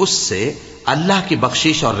ہیں اس سے اللہ کی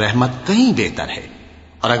بخشش اور رحمت کہیں بہتر ہے،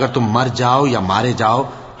 اور اگر تم مر جاؤ یا مارے جاؤ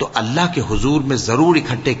تو اللہ کے حضور میں ضرور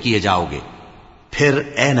اکٹھے کیے جاؤ گے۔ پھر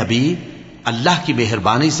اے نبی، اللہ کی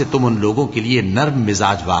مہربانی سے تم ان لوگوں کے لیے نرم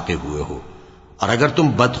مزاج واقع ہوئے ہو، اور اگر تم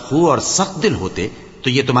بدخو اور سخت دل ہوتے تو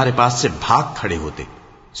یہ تمہارے پاس سے بھاگ کھڑے ہوتے،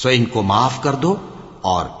 سو ان کو معاف کر دو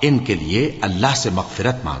اور ان کے لیے اللہ سے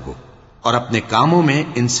مغفرت مانگو، اور اپنے کاموں میں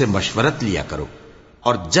ان سے مشورت لیا کرو،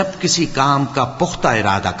 اور جب کسی کام کا پختہ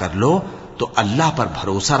ارادہ کر لو تو اللہ پر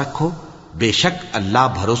بھروسہ رکھو، بے شک اللہ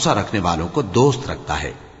بھروسہ رکھنے والوں کو دوست رکھتا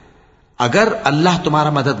ہے۔ اگر اللہ تمہارا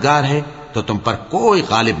مددگار ہے تو تم پر کوئی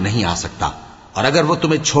غالب نہیں آ سکتا، اور اگر وہ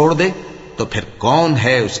تمہیں چھوڑ دے تو پھر کون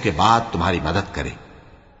ہے اس کے بعد تمہاری مدد کرے؟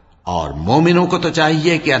 اور مومنوں کو تو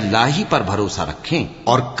چاہیے کہ اللہ ہی پر بھروسہ رکھیں،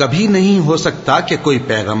 اور کبھی نہیں ہو سکتا کہ کوئی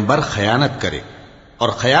پیغمبر خیانت کرے، اور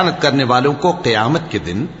خیانت کرنے والوں کو قیامت کے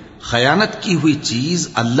دن خیانت کی ہوئی چیز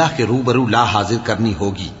اللہ کے روبرو لا حاضر کرنی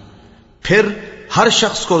ہوگی، پھر ہر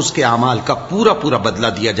شخص کو اس کے اعمال کا پورا پورا بدلہ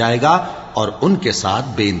دیا جائے گا اور ان کے ساتھ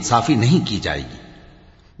بے انصافی نہیں کی جائے گی۔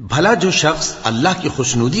 بھلا جو شخص اللہ کی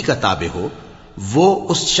خوشنودی کا تابع ہو وہ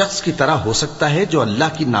اس شخص کی طرح ہو سکتا ہے جو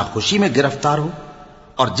اللہ کی ناخوشی میں گرفتار ہو،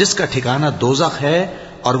 اور جس کا ٹھکانہ دوزخ ہے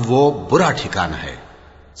اور وہ برا ٹھکانہ ہے۔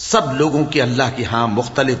 سب لوگوں کے اللہ کے ہاں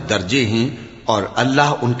مختلف درجے ہیں اور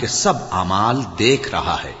اللہ ان کے سب اعمال دیکھ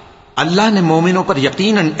رہا ہے۔ اللہ نے مومنوں پر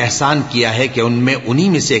یقیناً احسان کیا ہے کہ ان میں انہی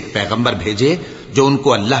میں سے ایک پیغمبر بھیجے جو ان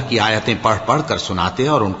کو اللہ کی آیتیں پڑھ پڑھ کر سناتے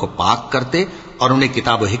اور ان کو پاک کرتے اور انہیں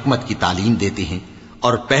کتاب و حکمت کی تعلیم دیتے ہیں،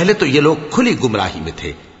 اور پہلے تو یہ لوگ کھلی گمراہی میں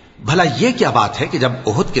تھے۔ بھلا یہ کیا بات ہے کہ جب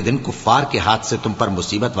احد کے دن کفار کے ہاتھ سے تم پر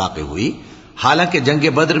مصیبت واقع ہوئی، حالانکہ جنگ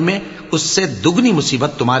بدر میں اس سے دگنی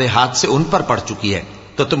مصیبت تمہارے ہاتھ سے ان پر پڑ چکی ہے،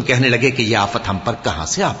 تو تم کہنے لگے کہ یہ آفت ہم پر کہاں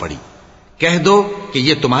سے آ پڑی؟ کہہ دو کہ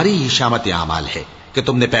یہ تمہاری ہی شامت اعمال ہے کہ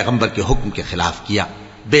تم نے پیغمبر کے حکم کے خلاف کیا،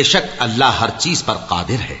 بے شک اللہ ہر چیز پر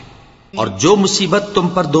قادر ہے۔ اور جو مصیبت تم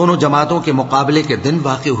پر دونوں جماعتوں کے مقابلے کے دن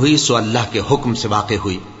واقع ہوئی سو اللہ کے حکم سے واقع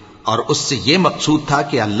ہوئی، اور اس سے یہ مقصود تھا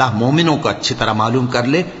کہ اللہ مومنوں کو اچھی طرح معلوم کر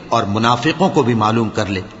لے اور منافقوں کو بھی معلوم کر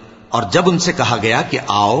لے۔ اور جب ان سے کہا گیا کہ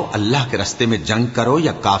آؤ اللہ کے راستے میں جنگ کرو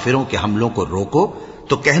یا کافروں کے حملوں کو روکو،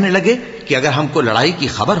 تو کہنے لگے کہ اگر ہم کو لڑائی کی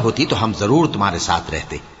خبر ہوتی تو ہم ضرور تمہارے ساتھ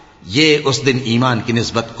رہتے۔ یہ اس دن ایمان کی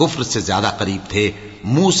نسبت کفر سے زیادہ قریب تھے،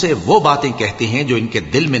 منہ سے وہ باتیں کہتے ہیں جو ان کے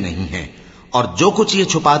دل میں نہیں ہیں، اور جو کچھ یہ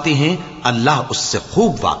چھپاتے ہیں اللہ اس سے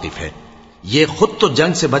خوب واقف ہے۔ یہ خود تو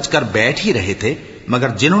جنگ سے بچ کر بیٹھ ہی رہے تھے،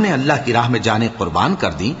 مگر جنہوں نے اللہ کی راہ میں جانیں قربان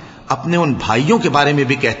کر دی اپنے ان بھائیوں کے بارے میں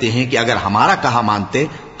بھی کہتے ہیں کہ اگر ہمارا کہا مانتے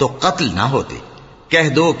تو قتل نہ ہوتے۔ کہہ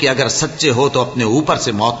دو کہ اگر سچے ہو تو اپنے اوپر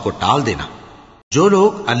سے موت کو ٹال دینا۔ جو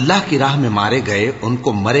لوگ اللہ کی راہ میں مارے گئے ان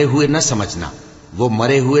کو مرے ہوئے نہ سمجھنا، وہ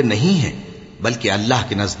مرے ہوئے نہیں ہیں بلکہ اللہ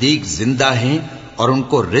کے نزدیک زندہ ہیں اور ان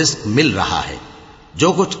کو رزق مل رہا ہے۔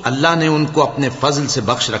 جو کچھ اللہ نے ان کو اپنے فضل سے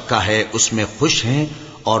بخش رکھا ہے اس میں خوش ہیں،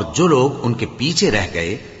 اور جو لوگ ان کے پیچھے رہ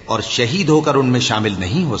گئے اور شہید ہو کر ان میں شامل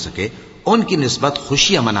نہیں ہو سکے، ان کی نسبت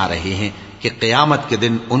خوشیاں منا رہے ہیں کہ قیامت کے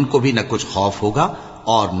دن ان کو بھی نہ کچھ خوف ہوگا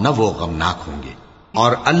اور نہ وہ غمناک ہوں گے،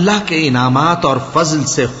 اور اللہ کے انعامات اور فضل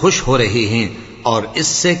سے خوش ہو رہے ہیں، اور اس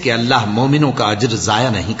سے کہ اللہ مومنوں کا اجر ضائع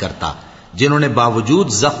نہیں کرتا، جنہوں نے باوجود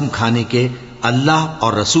زخم کھانے کے اللہ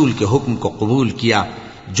اور رسول کے حکم کو قبول کیا۔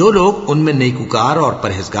 جو لوگ ان میں نیکوکار اور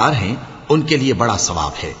پرہیزگار ہیں ان کے لیے بڑا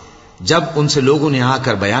ثواب ہے۔ جب ان سے لوگوں نے آ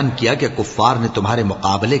کر بیان کیا کہ کفار نے تمہارے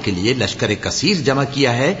مقابلے کے لیے لشکر کثیر جمع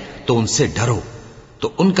کیا ہے تو ان سے ڈرو، تو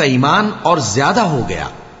ان کا ایمان اور زیادہ ہو گیا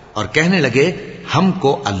اور کہنے لگے ہم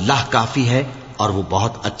کو اللہ کافی ہے اور وہ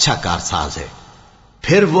بہت اچھا کارساز ہے۔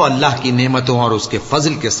 پھر وہ اللہ کی نعمتوں اور اس کے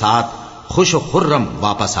فضل کے ساتھ خوش و خرم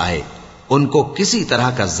واپس آئے، ان کو کسی طرح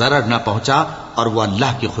کا ضرر نہ پہنچا اور وہ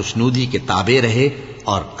اللہ کی خوشنودی کے تابع رہے،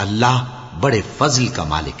 اور اللہ بڑے فضل کا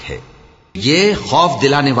مالک ہے۔ یہ خوف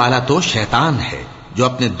دلانے والا تو شیطان ہے جو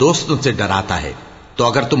اپنے دوستوں سے ڈراتا ہے، تو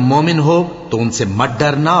اگر تم مومن ہو تو ان سے مت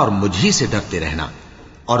ڈرنا اور مجھ ہی سے ڈرتے رہنا،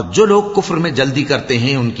 اور جو لوگ کفر میں جلدی کرتے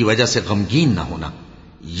ہیں ان کی وجہ سے غمگین نہ ہونا،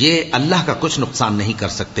 یہ اللہ کا کچھ نقصان نہیں کر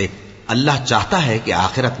سکتے۔ اللہ چاہتا ہے کہ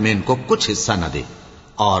آخرت میں ان کو کچھ حصہ نہ دے،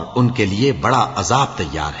 اور ان کے لیے بڑا عذاب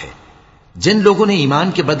تیار ہے۔ جن لوگوں نے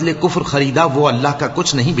ایمان کے بدلے کفر خریدا وہ اللہ کا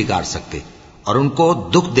کچھ نہیں بگاڑ سکتے، اور ان کو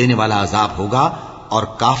دکھ دینے والا عذاب ہوگا۔ اور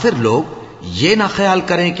کافر لوگ یہ نہ خیال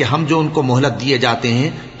کریں کہ ہم جو ان کو مہلت دیے جاتے ہیں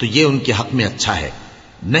تو یہ ان کے حق میں اچھا ہے،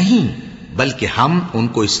 نہیں، بلکہ ہم ان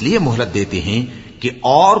کو اس لیے مہلت دیتے ہیں کہ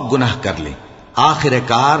اور گناہ کر لیں، آخر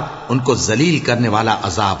کار ان کو ذلیل کرنے والا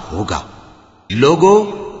عذاب ہوگا۔ لوگوں،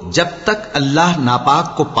 جب تک اللہ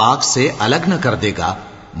ناپاک کو پاک سے الگ نہ کر دے گا،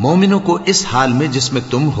 مومنوں کو اس حال میں جس میں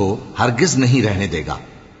تم ہو ہرگز نہیں رہنے دے گا،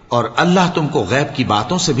 اور اللہ تم کو غیب کی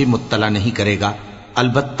باتوں سے بھی مطلع نہیں کرے گا۔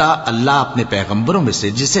 البتہ اللہ اپنے پیغمبروں میں سے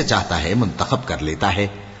جسے چاہتا ہے منتخب کر لیتا ہے۔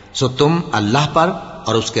 سو تم اللہ پر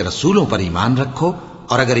اور اس کے رسولوں پر ایمان رکھو،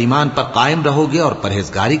 اور اگر ایمان پر قائم رہو گے اور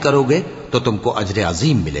پرہیزگاری کرو گے تو تم کو اجر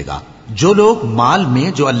عظیم ملے گا۔ جو لوگ مال میں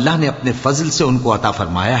جو اللہ نے اپنے فضل سے ان کو عطا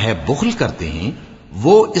فرمایا ہے بخل کرتے ہیں،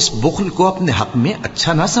 وہ اس بخل کو اپنے حق میں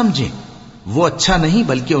اچھا نہ سمجھیں، وہ اچھا نہیں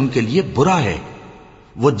بلکہ ان کے لیے برا ہے۔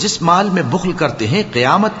 وہ جس مال میں بخل کرتے ہیں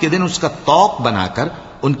قیامت کے دن اس کا طوق بنا کر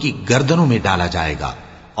ان کی گردنوں میں ڈالا جائے گا،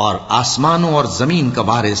 اور آسمانوں اور زمین کا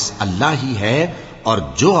وارث اللہ ہی ہے، اور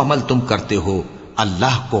جو عمل تم کرتے ہو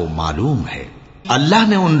اللہ کو معلوم ہے۔ اللہ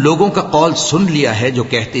نے ان لوگوں کا قول سن لیا ہے جو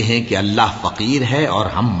کہتے ہیں کہ اللہ فقیر ہے اور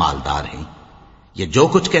ہم مالدار ہیں۔ یہ جو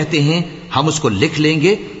کچھ کہتے ہیں ہم اس کو لکھ لیں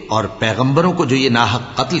گے، اور پیغمبروں کو جو یہ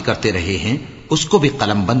ناحق قتل کرتے رہے ہیں اس کو بھی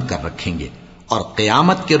قلم بند کر رکھیں گے، اور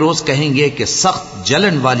قیامت کے روز کہیں گے کہ سخت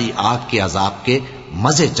جلن والی آگ کے عذاب کے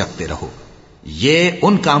مزے چکھتے رہو۔ یہ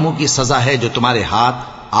ان کاموں کی سزا ہے جو تمہارے ہاتھ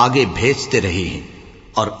آگے بھیجتے رہے ہیں،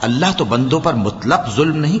 اور اللہ تو بندوں پر مطلق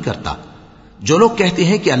ظلم نہیں کرتا۔ جو لوگ کہتے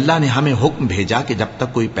ہیں کہ اللہ نے ہمیں حکم بھیجا کہ جب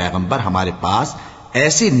تک کوئی پیغمبر ہمارے پاس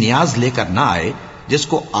ایسی نیاز لے کر نہ آئے جس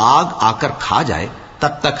کو آگ آ کر کھا جائے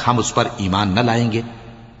تب تک ہم اس پر ایمان نہ لائیں گے،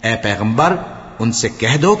 اے پیغمبر ان سے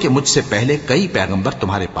کہہ دو کہ مجھ سے پہلے کئی پیغمبر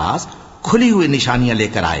تمہارے پاس کھلی ہوئی نشانیاں لے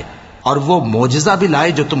کر آئے، اور وہ معجزہ بھی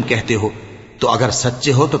لائے جو تم کہتے ہو، تو اگر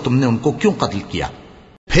سچے ہو تو تم نے ان کو کیوں قتل کیا؟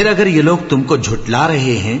 پھر اگر یہ لوگ تم کو جھٹلا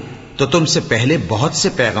رہے ہیں تو تم سے پہلے بہت سے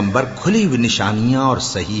پیغمبر کھلی ہوئی نشانیاں اور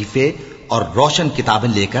صحیفے اور روشن کتابیں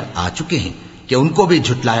لے کر آ چکے ہیں کہ ان کو بھی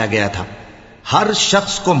جھٹلایا گیا تھا۔ ہر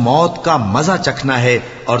شخص کو موت کا مزہ چکھنا ہے،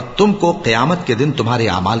 اور تم کو قیامت کے دن تمہارے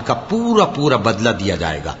اعمال کا پورا پورا بدلہ دیا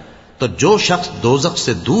جائے گا۔ تو جو شخص دوزخ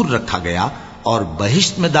سے دور رکھا گیا اور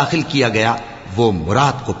بہشت میں داخل کیا گیا وہ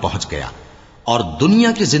مراد کو پہنچ گیا، اور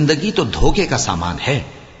دنیا کی زندگی تو دھوکے کا سامان ہے۔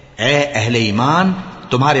 اے اہل ایمان،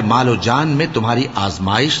 تمہارے مال و جان میں تمہاری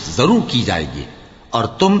آزمائش ضرور کی جائے گی، اور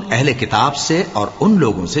تم اہل کتاب سے اور ان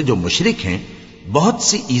لوگوں سے جو مشرک ہیں بہت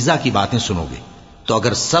سی ایذا کی باتیں سنو گے، تو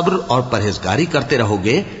اگر صبر اور پرہیزگاری کرتے رہو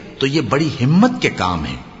گے تو یہ بڑی ہمت کے کام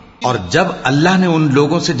ہیں۔ اور جب اللہ نے ان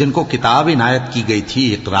لوگوں سے جن کو کتاب عنایت کی گئی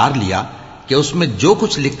تھی اقرار لیا کہ اس میں جو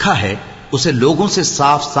کچھ لکھا ہے اسے لوگوں سے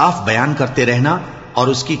صاف صاف بیان کرتے رہنا اور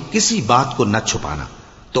اس کی کسی بات کو نہ چھپانا،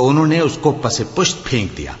 تو انہوں نے اس کو پس پشت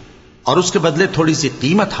پھینک دیا اور اس کے بدلے تھوڑی سی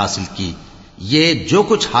قیمت حاصل کی۔ یہ جو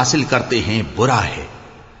کچھ حاصل کرتے ہیں برا ہے۔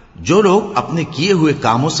 جو لوگ اپنے کیے ہوئے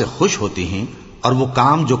کاموں سے خوش ہوتے ہیں اور وہ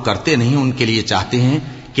کام جو کرتے نہیں ان کے لیے چاہتے ہیں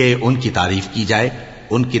کہ ان کی تعریف کی جائے،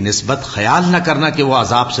 ان کی نسبت خیال نہ کرنا کہ وہ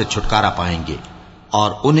عذاب سے چھٹکارا پائیں گے،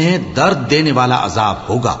 اور انہیں درد دینے والا عذاب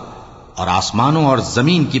ہوگا۔ اور آسمانوں اور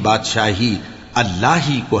زمین کی بادشاہی اللہ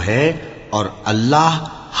ہی کو ہے، اور اللہ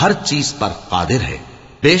ہر چیز پر قادر ہے۔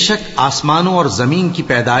 بے شک آسمانوں اور زمین کی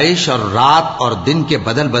پیدائش اور رات اور دن کے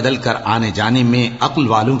بدل بدل کر آنے جانے میں عقل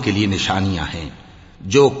والوں کے لیے نشانیاں ہیں۔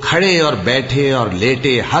 جو کھڑے اور بیٹھے اور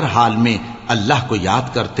لیٹے ہر حال میں اللہ کو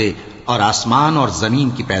یاد کرتے اور آسمان اور زمین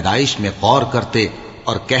کی پیدائش میں غور کرتے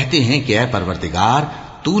اور کہتے ہیں کہ اے پروردگار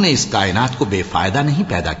تو نے اس کائنات کو بے فائدہ نہیں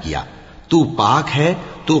پیدا کیا، تو پاک ہے،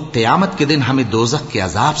 تو قیامت کے دن ہمیں دوزخ کے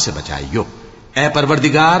عذاب سے بچائیو۔ اے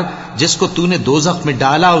پروردگار جس کو تو نے دوزخ میں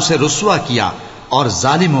ڈالا اسے رسوا کیا اور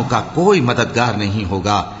ظالموں کا کوئی مددگار نہیں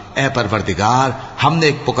ہوگا۔ اے پروردگار ہم نے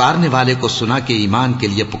ایک پکارنے والے کو سنا کہ ایمان کے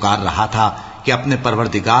لیے پکار رہا تھا کہ اپنے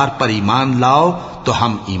پروردگار پر ایمان لاؤ تو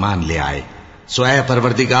ہم ایمان لے آئے۔ سو اے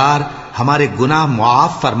پروردگار ہمارے گناہ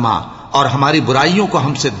معاف فرما اور ہماری برائیوں کو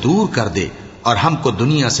ہم سے دور کر دے اور ہم کو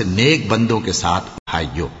دنیا سے نیک بندوں کے ساتھ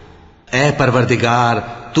اٹھائیو۔ اے پروردگار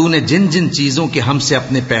تو نے جن جن چیزوں کے ہم سے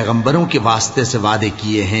اپنے پیغمبروں کے واسطے سے وعدے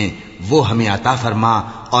کیے ہیں وہ ہمیں عطا فرما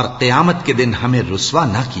اور قیامت کے دن ہمیں رسوا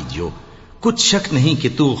نہ کیجیو۔ کچھ شک نہیں کہ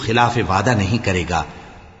تو خلاف وعدہ نہیں کرے گا۔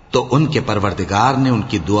 تو ان کے پروردگار نے ان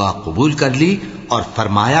کی دعا قبول کر لی اور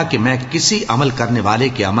فرمایا کہ میں کسی عمل کرنے والے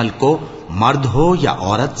کے عمل کو مرد ہو یا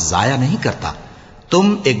عورت ضائع نہیں کرتا۔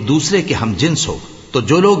 تم ایک دوسرے کے ہم جنس ہو، تو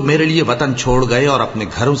جو لوگ میرے لیے وطن چھوڑ گئے اور اپنے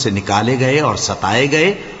گھروں سے نکالے گئے اور ستائے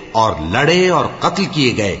گئے اور لڑے اور قتل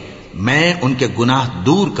کیے گئے، میں ان کے گناہ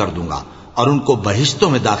دور کر دوں گا اور ان کو بہشتوں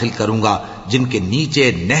میں داخل کروں گا جن کے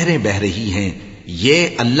نیچے نہریں بہ رہی ہیں۔ یہ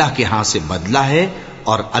اللہ کے ہاں سے بدلہ ہے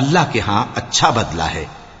اور اللہ کے ہاں اچھا بدلہ ہے۔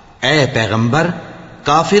 اے پیغمبر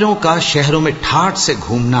کافروں کا شہروں میں ٹھاٹ سے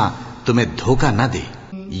گھومنا تمہیں دھوکہ نہ دے،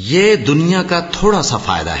 یہ دنیا کا تھوڑا سا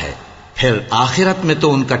فائدہ ہے، پھر آخرت میں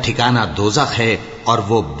تو ان کا ٹھکانہ دوزخ ہے اور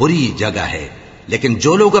وہ بری جگہ ہے۔ لیکن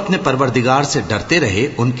جو لوگ اپنے پروردگار سے ڈرتے رہے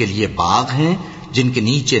ان کے لیے باغ ہیں جن کے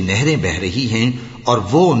نیچے نہریں بہ رہی ہیں اور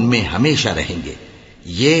وہ ان میں ہمیشہ رہیں گے۔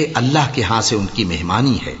 یہ اللہ کے ہاں سے ان کی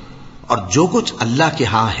مہمانی ہے، اور جو کچھ اللہ کے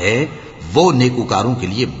ہاں ہے وہ نیکوکاروں کے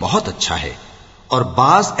لیے بہت اچھا ہے۔ اور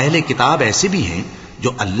بعض اہل کتاب ایسے بھی ہیں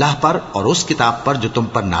جو اللہ پر اور اس کتاب پر جو تم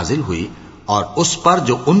پر نازل ہوئی اور اس پر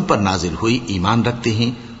جو ان پر نازل ہوئی ایمان رکھتے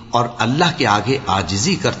ہیں اور اللہ کے آگے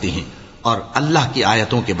عاجزی کرتے ہیں اور اللہ کی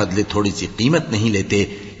آیتوں کے بدلے تھوڑی سی قیمت نہیں لیتے۔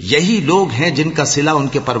 یہی لوگ ہیں جن کا صلہ ان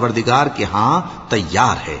کے پروردگار کے ہاں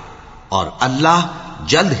تیار ہے، اور اللہ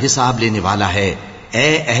جلد حساب لینے والا ہے۔ اے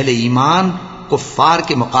اہل ایمان کفار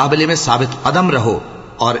کے مقابلے میں ثابت قدم رہو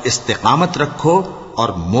اور استقامت رکھو اور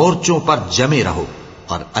مورچوں پر جمے رہو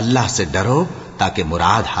اور اللہ سے ڈرو تاکہ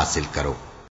مراد حاصل کرو۔